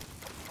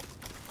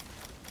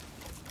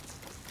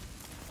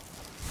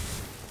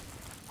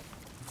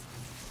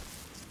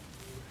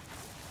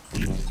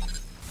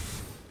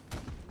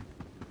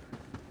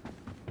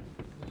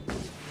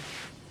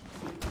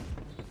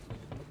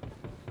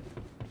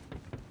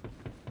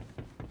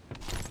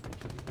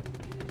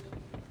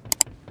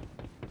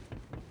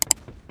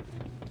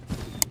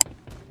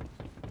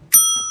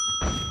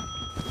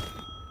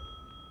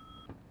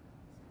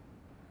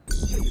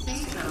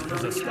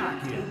 There's a stock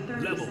here.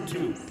 Level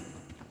 2.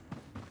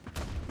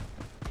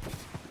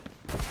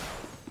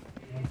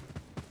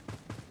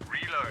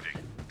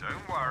 Reloading.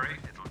 Don't worry,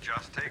 it'll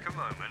just take a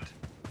moment.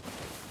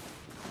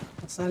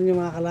 Saan yung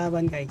mga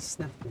kalaban, guys?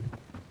 Na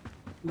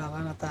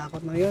baka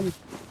natakot na yun.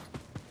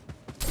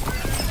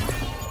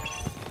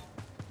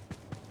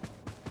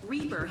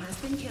 Reaper has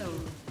been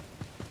killed.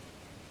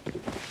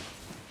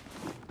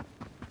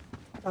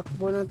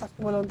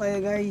 Takbo lang tayo,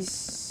 guys.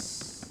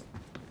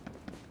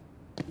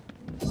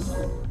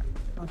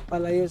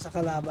 Magpalayo sa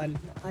kalaban.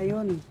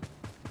 Ayun.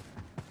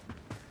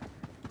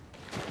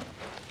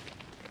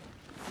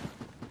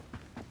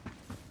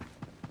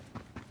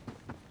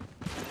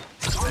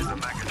 There's a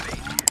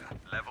magazine here.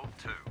 Level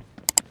 2.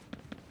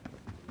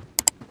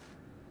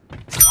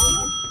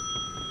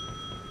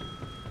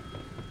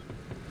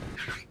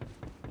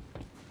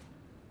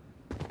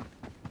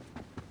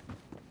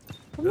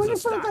 There's a Umalis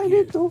lang stock tayo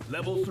here. dito.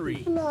 Level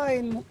 3.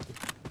 Lain mo.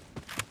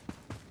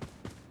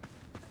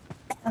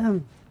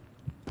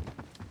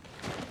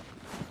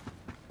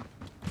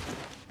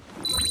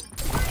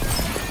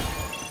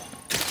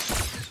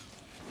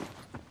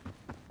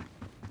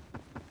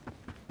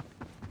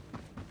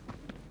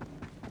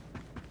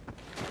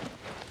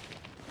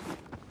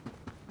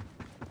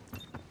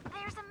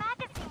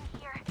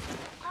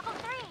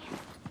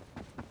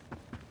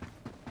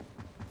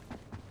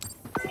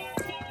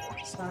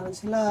 Saan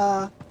sila?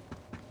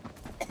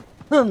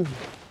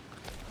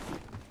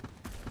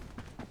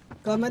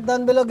 Comment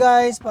down below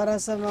guys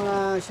para sa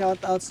mga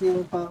shoutouts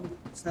niyo pa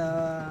sa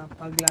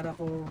paglaro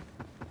ko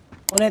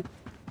ulit.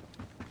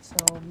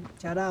 So,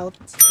 shout out.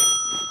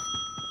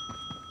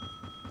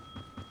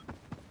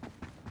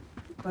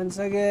 Once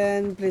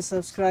again, please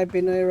subscribe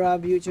Pinoy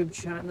Rob YouTube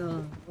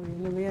channel. Oh,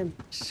 yun naman yan.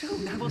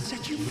 Soon I will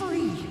set you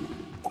free.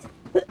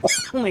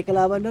 May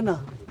kalaban doon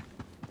ah.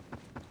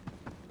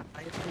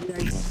 Ayun din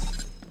guys.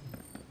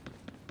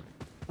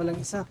 Walang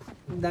isa.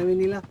 Ang dami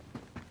nila.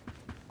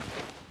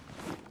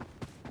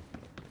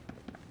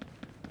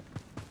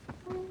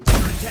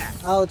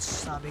 Ouch!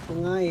 Sabi ko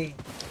nga eh.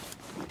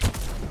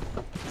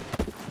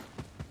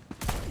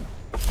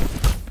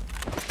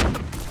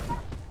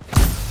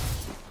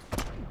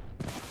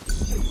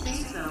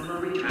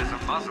 There's a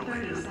muzzle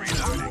here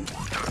reloading.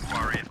 Don't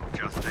worry, it'll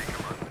just take a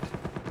moment.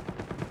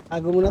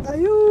 Tago muna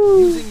tayo!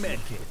 Using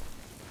medkit.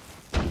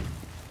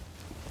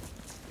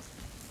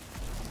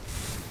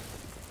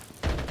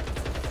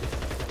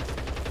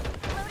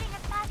 Loading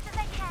as fast as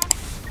I can.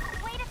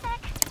 Wait a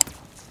sec.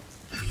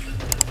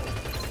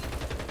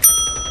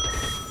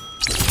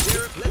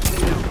 Sheriff, let me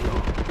know.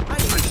 I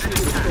need to shoot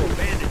this little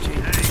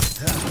bandaging. Hey,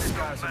 this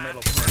guy's a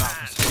metal front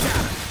officer. Got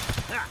him.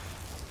 Ha.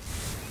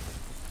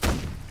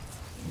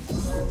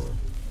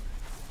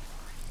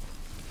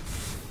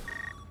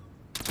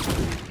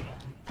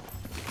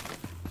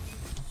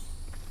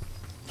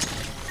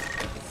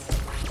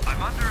 I'm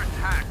under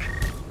attack,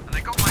 and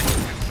they got my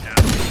shooting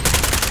down.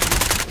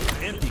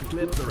 Empty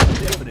clips are a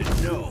definite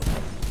no.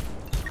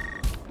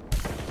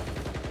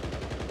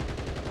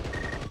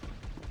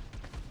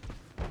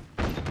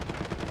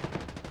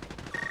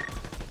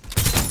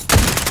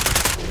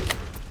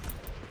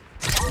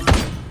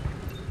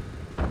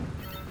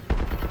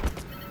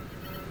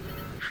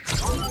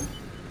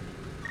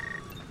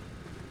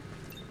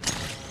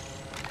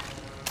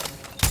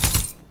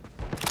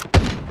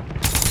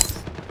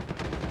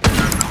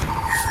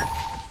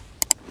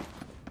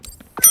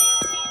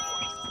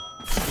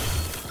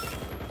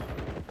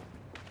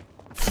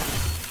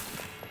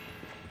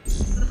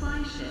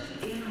 Supply ship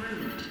en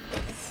route.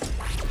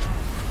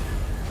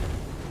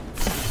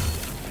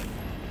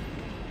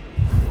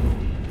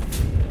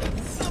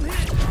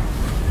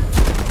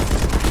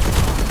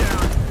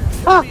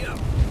 Ah!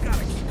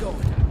 Gotta keep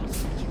going.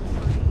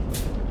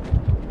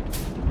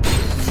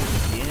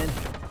 Again?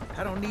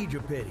 I don't need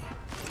your pity.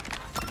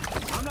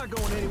 I'm not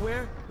going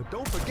anywhere, but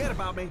don't forget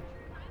about me.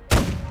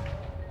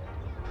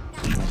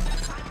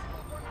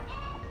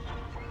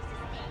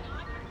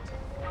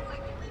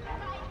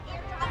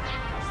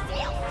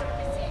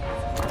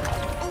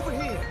 Over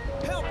here,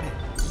 help me.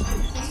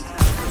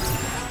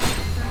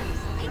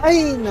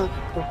 Ay,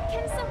 naku.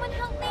 Can someone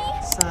help me?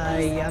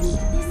 Sayang.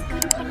 This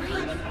goodbye.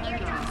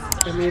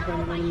 Kami pa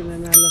naman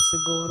mananalo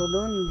siguro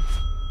doon.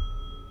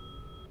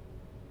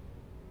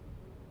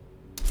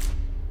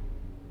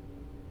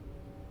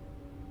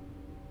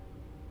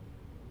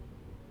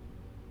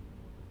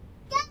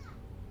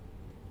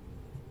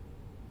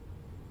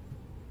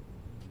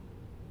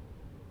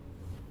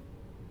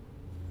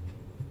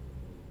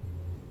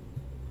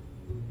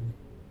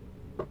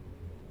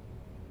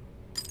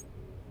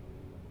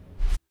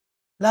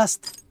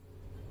 Last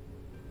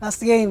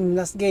game.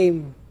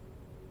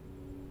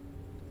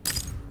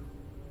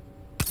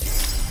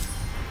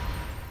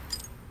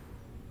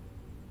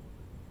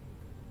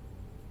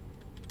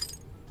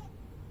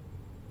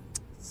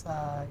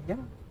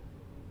 Sayang.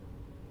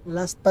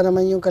 Last pa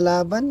naman yung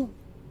kalaban.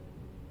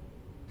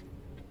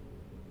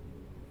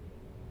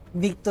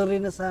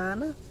 Victory na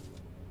sana.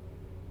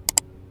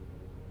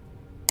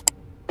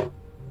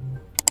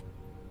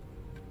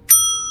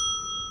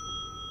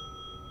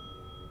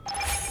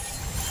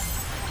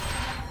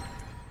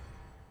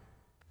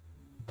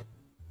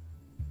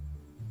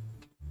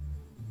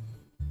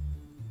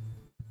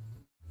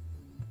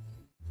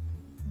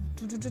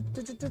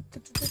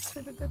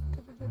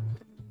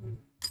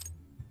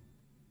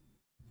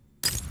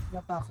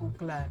 Wala pa akong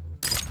clan.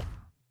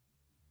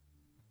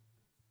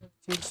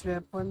 Change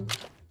weapon.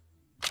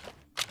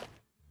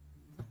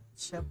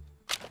 Shop.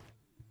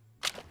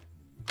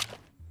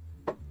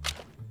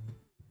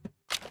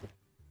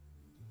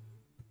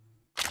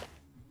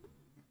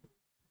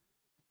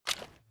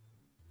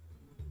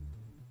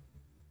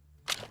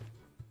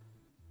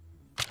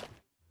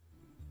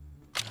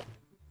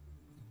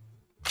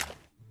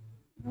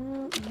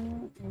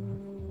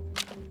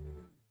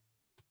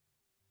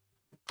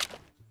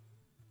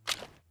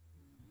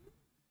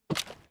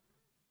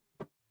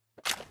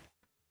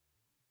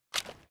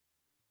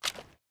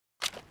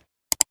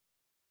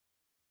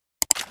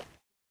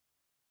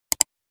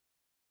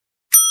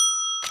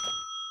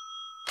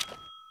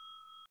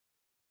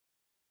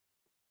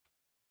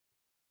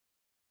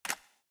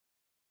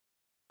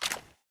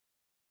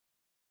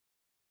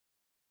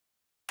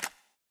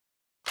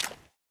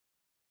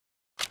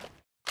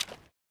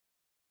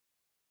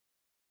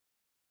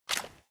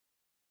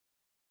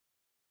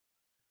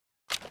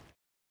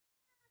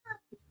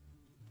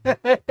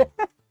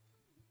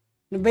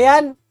 Ano ba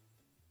yan?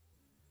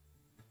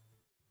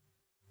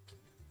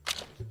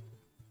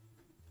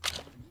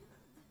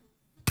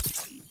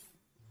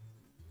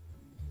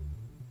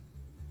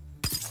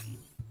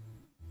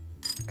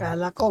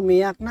 Kala ko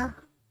umiyak na.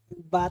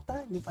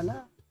 Bata, hindi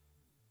pala.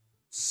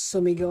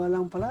 Sumigaw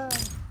lang pala.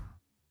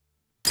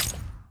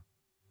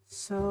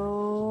 So...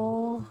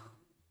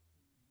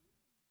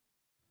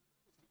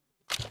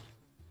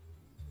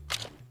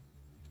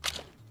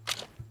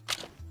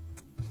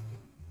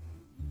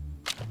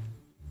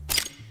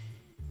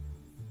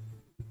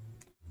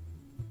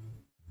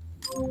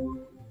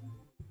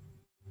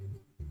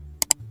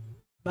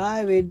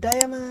 Bye with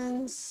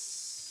diamonds.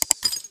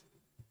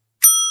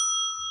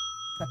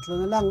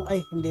 Tatlo na lang. Ay,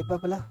 hindi pa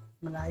pala.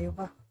 Malayo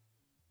pa.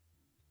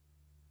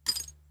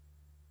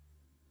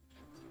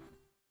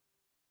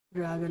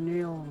 Dragon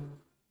Realm.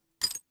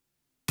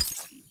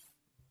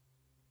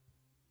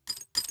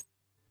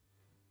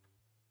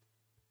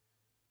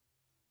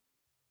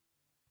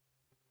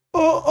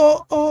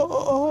 Oh.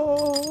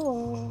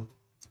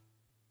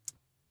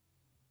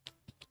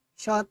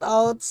 Shout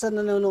out sa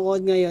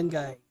nanonood ngayon,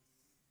 guys.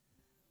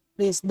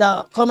 Please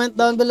comment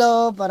down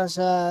below para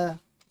sa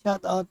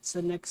shout out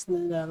sa next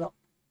na laro.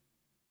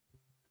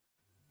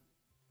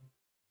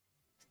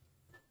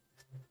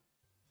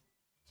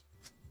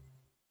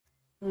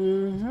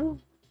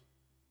 Ano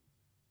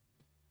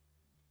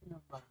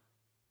ba?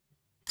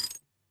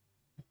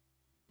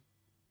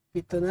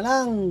 Ito na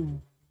lang.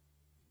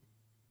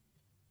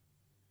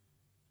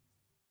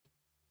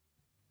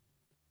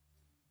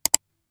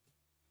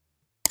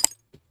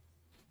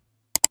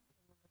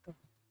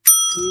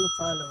 You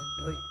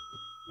followed.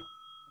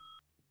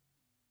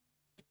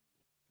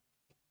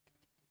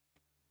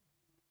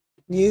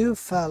 You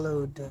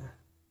followed.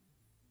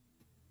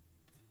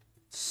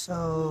 So,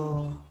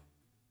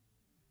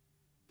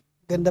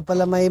 ganda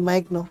pala may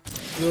mic, no?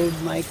 Rode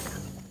mic.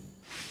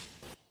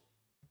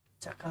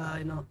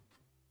 Tsaka,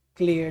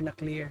 clear na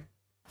clear.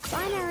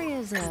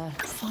 Binary is a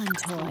fun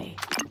toy.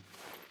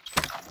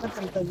 Ba't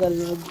ang tagal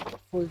na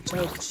full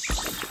charge?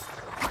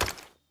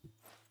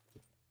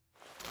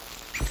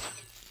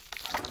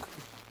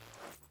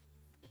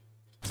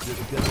 Just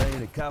because I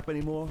ain't a cop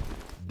anymore,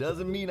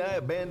 doesn't mean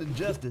I abandoned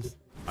justice.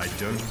 I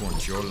don't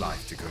want your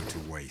life to go to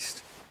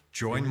waste.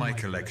 Join my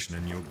collection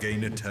and you'll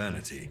gain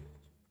eternity.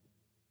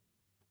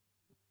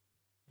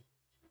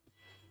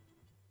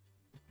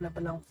 Wala pa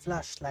lang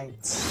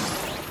flashlights.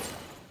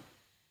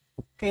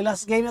 Okay,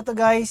 last game na to,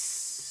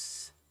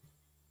 guys.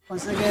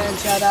 Once again,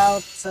 shout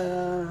out sa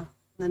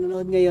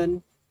nanonood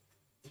ngayon.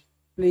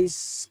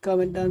 Please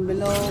comment down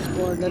below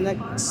for the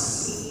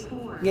next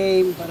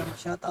game para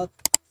shout out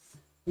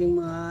yung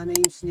mga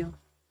names nyo.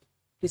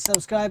 Please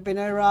subscribe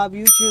Pinoy Rob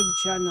YouTube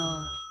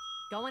channel.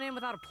 Going in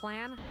without a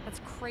plan?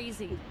 That's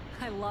crazy.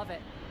 I love it.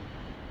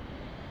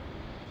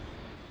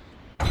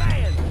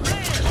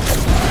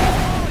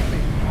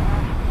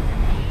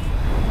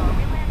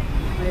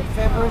 My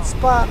favorite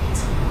spot,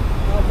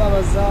 Nova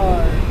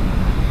Bazaar.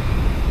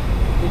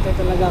 Dito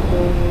talaga ako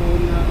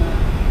na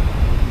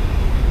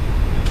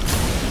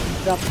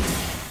drop.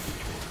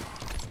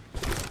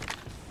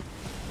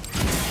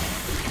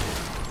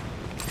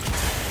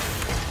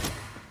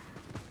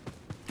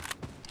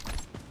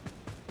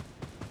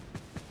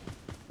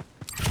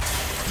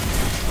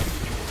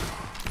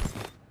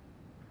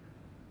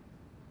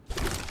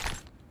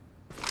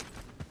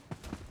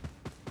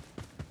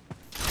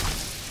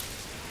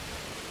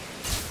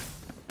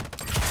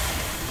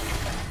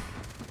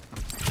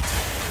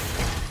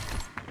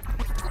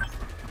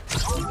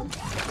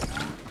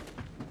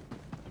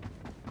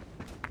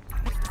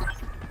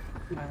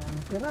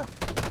 Tira.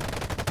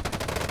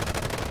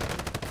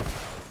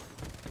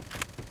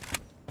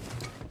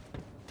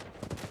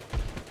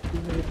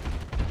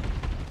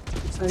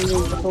 Saan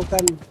yung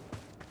tutukan?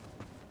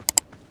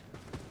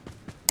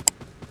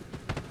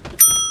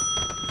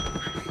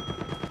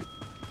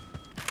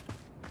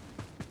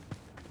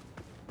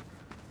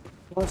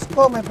 Boss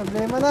ko, may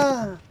problema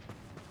na.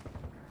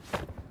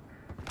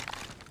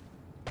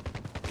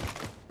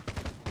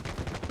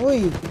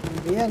 Uy,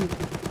 hindi yan.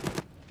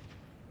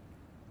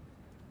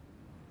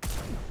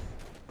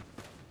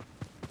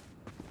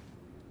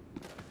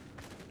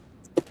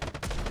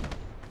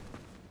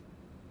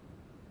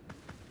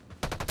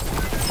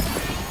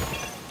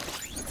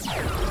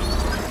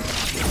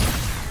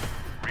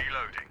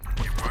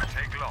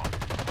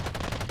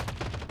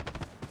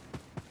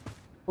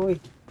 Uy.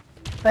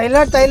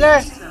 Tyler!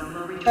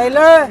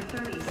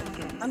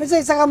 Ano sa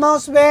isa ka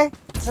mouse, be?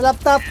 Sa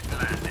laptop.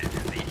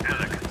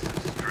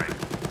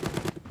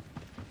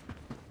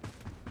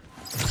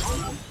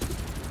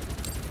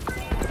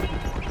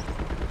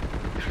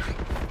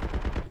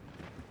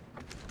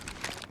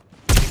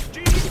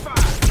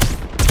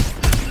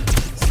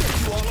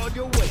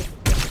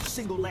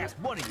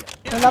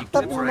 Sa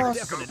laptop yung mouse.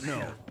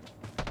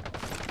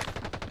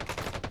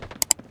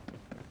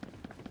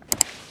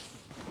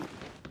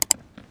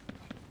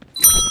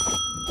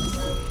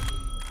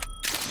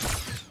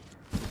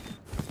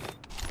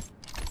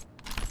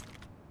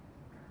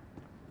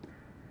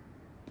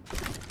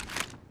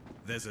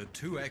 There's a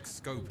 2x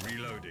scope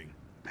reloading.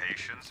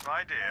 Patience,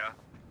 my dear.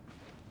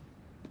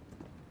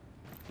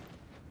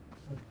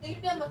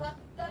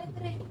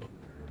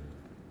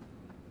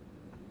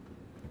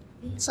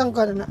 Saan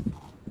ka na?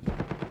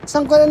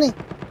 Buksan ko na ni.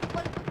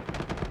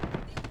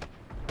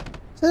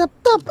 Sa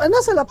laptop. Ano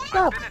sa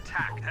laptop? Been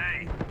attacked.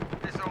 Hey,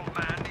 this old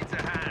man needs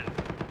a hand.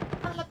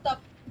 Ang laptop.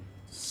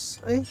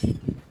 Ay.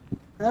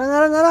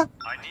 Nara.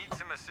 I need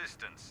some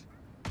assistance.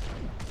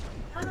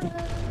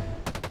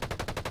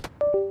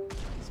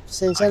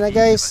 Pasensya na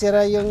guys,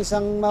 sira yung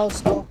isang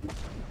mouse ko.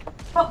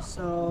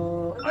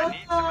 So, I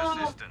need some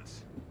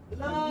assistance.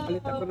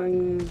 palit ako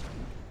ng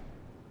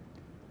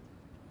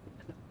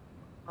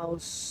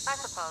mouse. I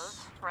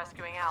suppose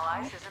rescuing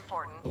allies is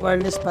important.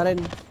 Wireless pa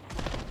rin.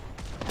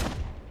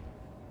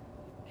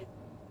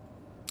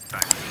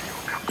 Back to you.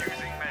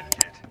 Using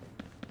medkit.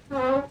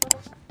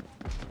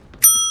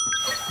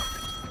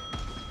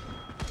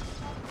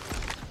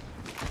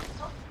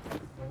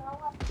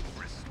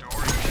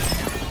 Restoring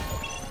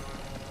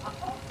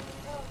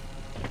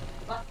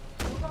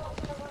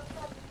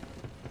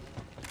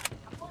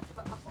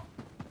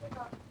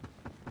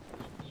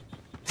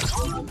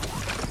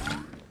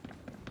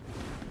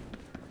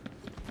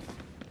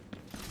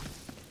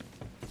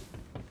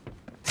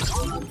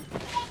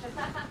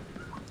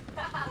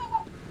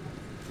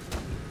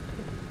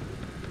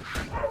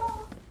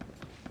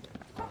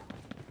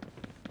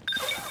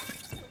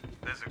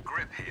There's a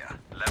grip here,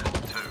 level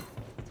 2.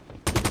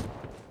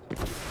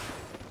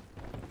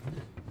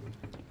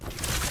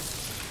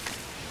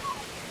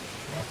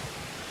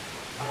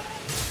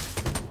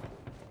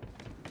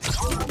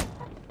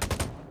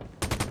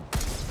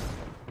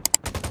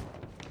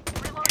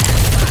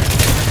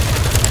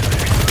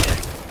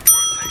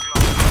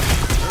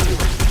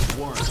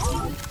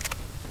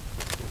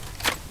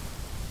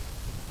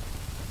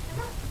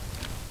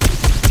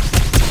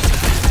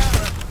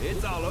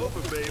 It's all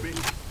over, baby.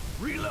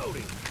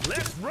 Reloading.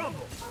 Let's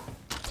rumble.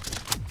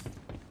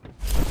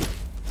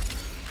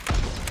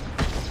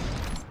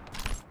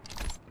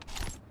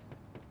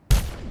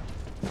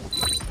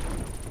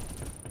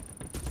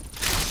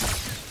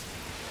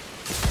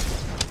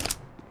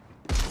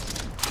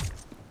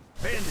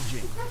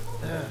 Bandaging.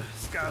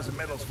 Scars and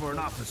medals for an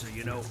officer,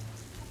 you know.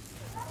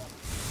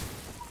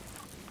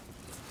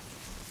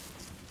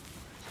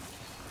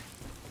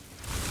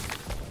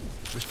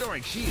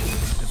 Restoring shield.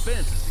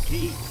 Defense is the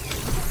key.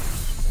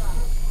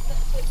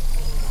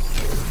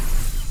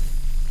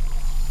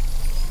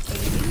 A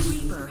new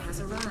Reaper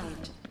has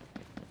arrived.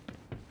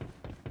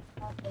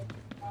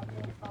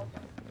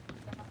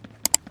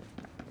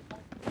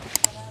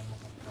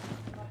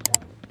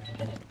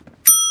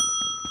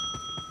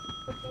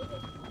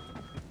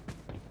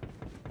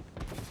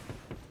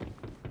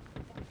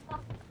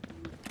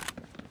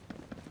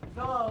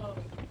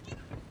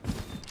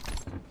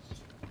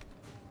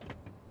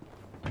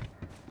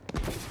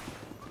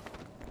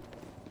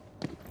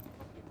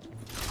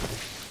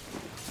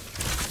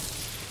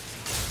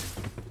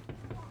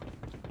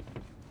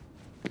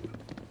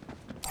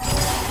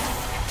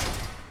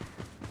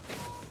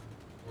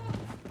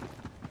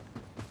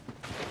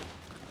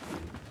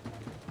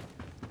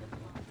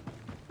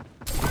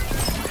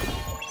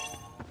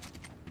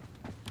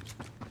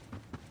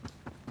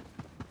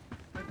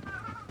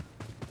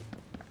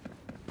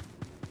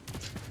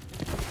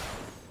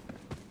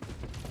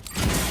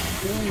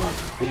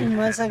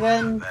 Once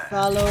again,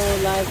 follow,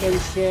 like,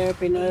 and share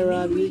Pinoy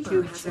Rob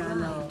YouTube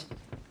channel.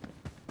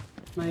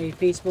 May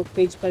Facebook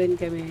page pa rin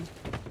kami.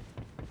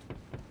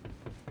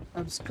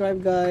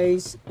 Subscribe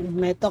guys.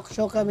 May talk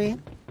show kami.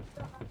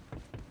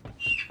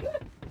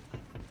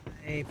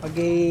 Ay,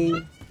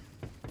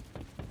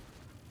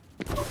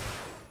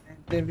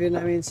 interview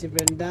namin si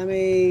Brain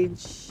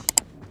Damage.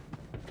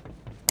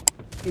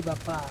 Iba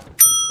pa.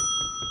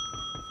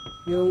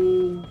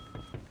 Yung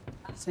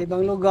sa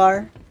ibang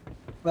lugar.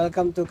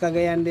 Welcome to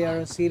Cagayan de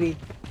Oro City.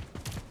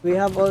 We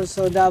have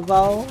also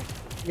Davao.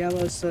 We have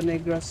also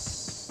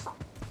Negros.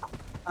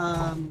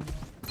 Ano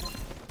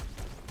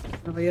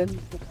ba yun?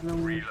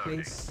 Anong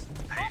place?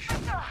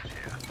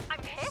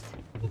 I'm hit?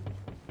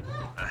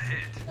 A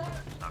hit?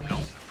 I'm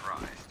not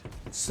surprised.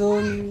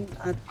 Soon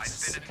at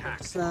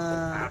sa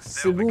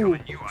Cebu.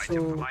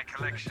 So,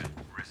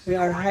 we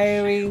are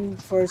hiring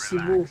for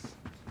Cebu.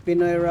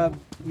 Pinoy Rob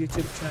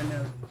YouTube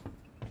channel.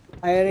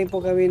 Hiring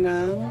po kami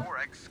ng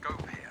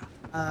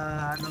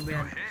ano ba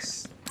yan?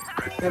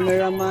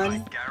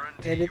 Cameraman,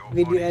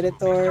 video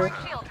editor,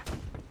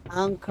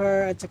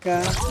 anchor, at saka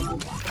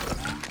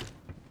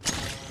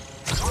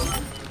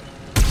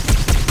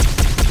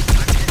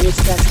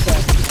newscaster.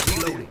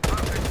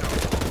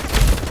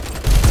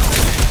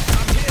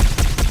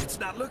 It's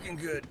not looking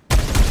good.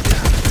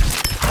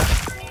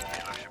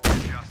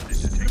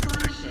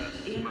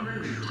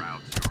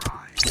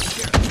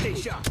 Stay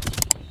sharp.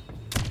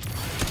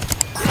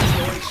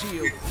 Restoring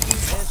shield.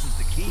 Defense is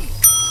the key.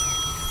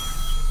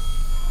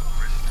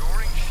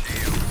 Restoring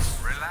shield.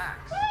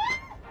 Relax.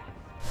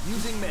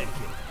 Using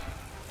medkit.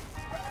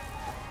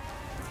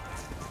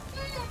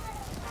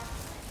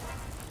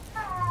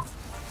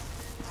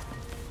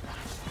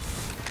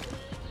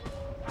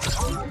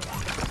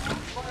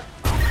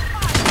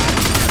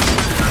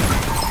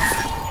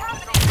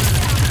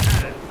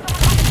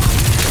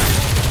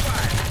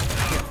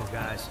 Careful,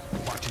 guys.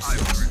 Watch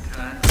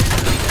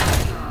yourself.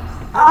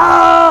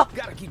 Ah!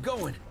 Gotta keep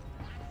going.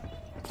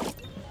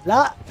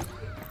 La.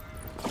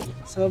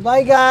 So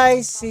bye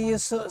guys. See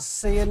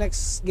you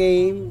next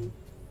game.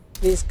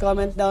 Please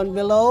comment down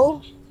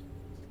below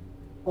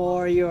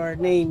for your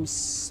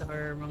names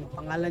or mga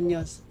pangalan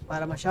nyo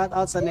para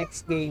ma-shoutout sa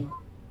next game.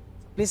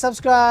 Please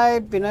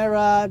subscribe Pinoy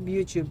Rob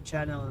YouTube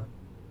channel.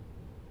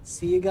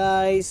 See you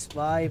guys.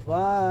 Bye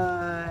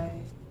bye.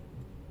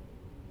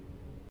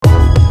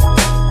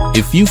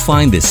 If you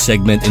find this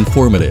segment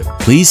informative,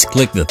 please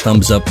click the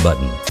thumbs up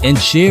button and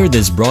share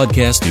this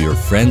broadcast to your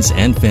friends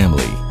and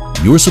family.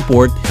 Your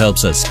support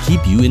helps us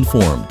keep you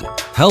informed.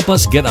 Help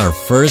us get our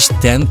first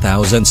 10,000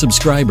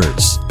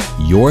 subscribers.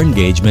 Your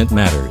engagement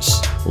matters.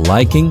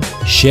 Liking,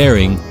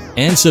 sharing,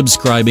 and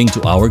subscribing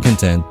to our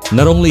content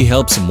not only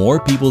helps more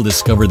people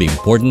discover the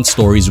important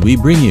stories we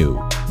bring you,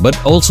 but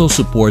also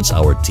supports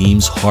our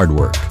team's hard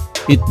work.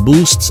 It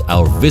boosts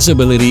our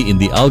visibility in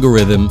the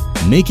algorithm,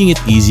 making it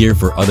easier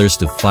for others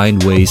to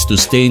find ways to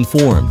stay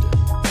informed.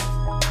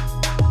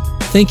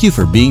 Thank you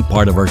for being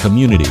part of our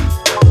community.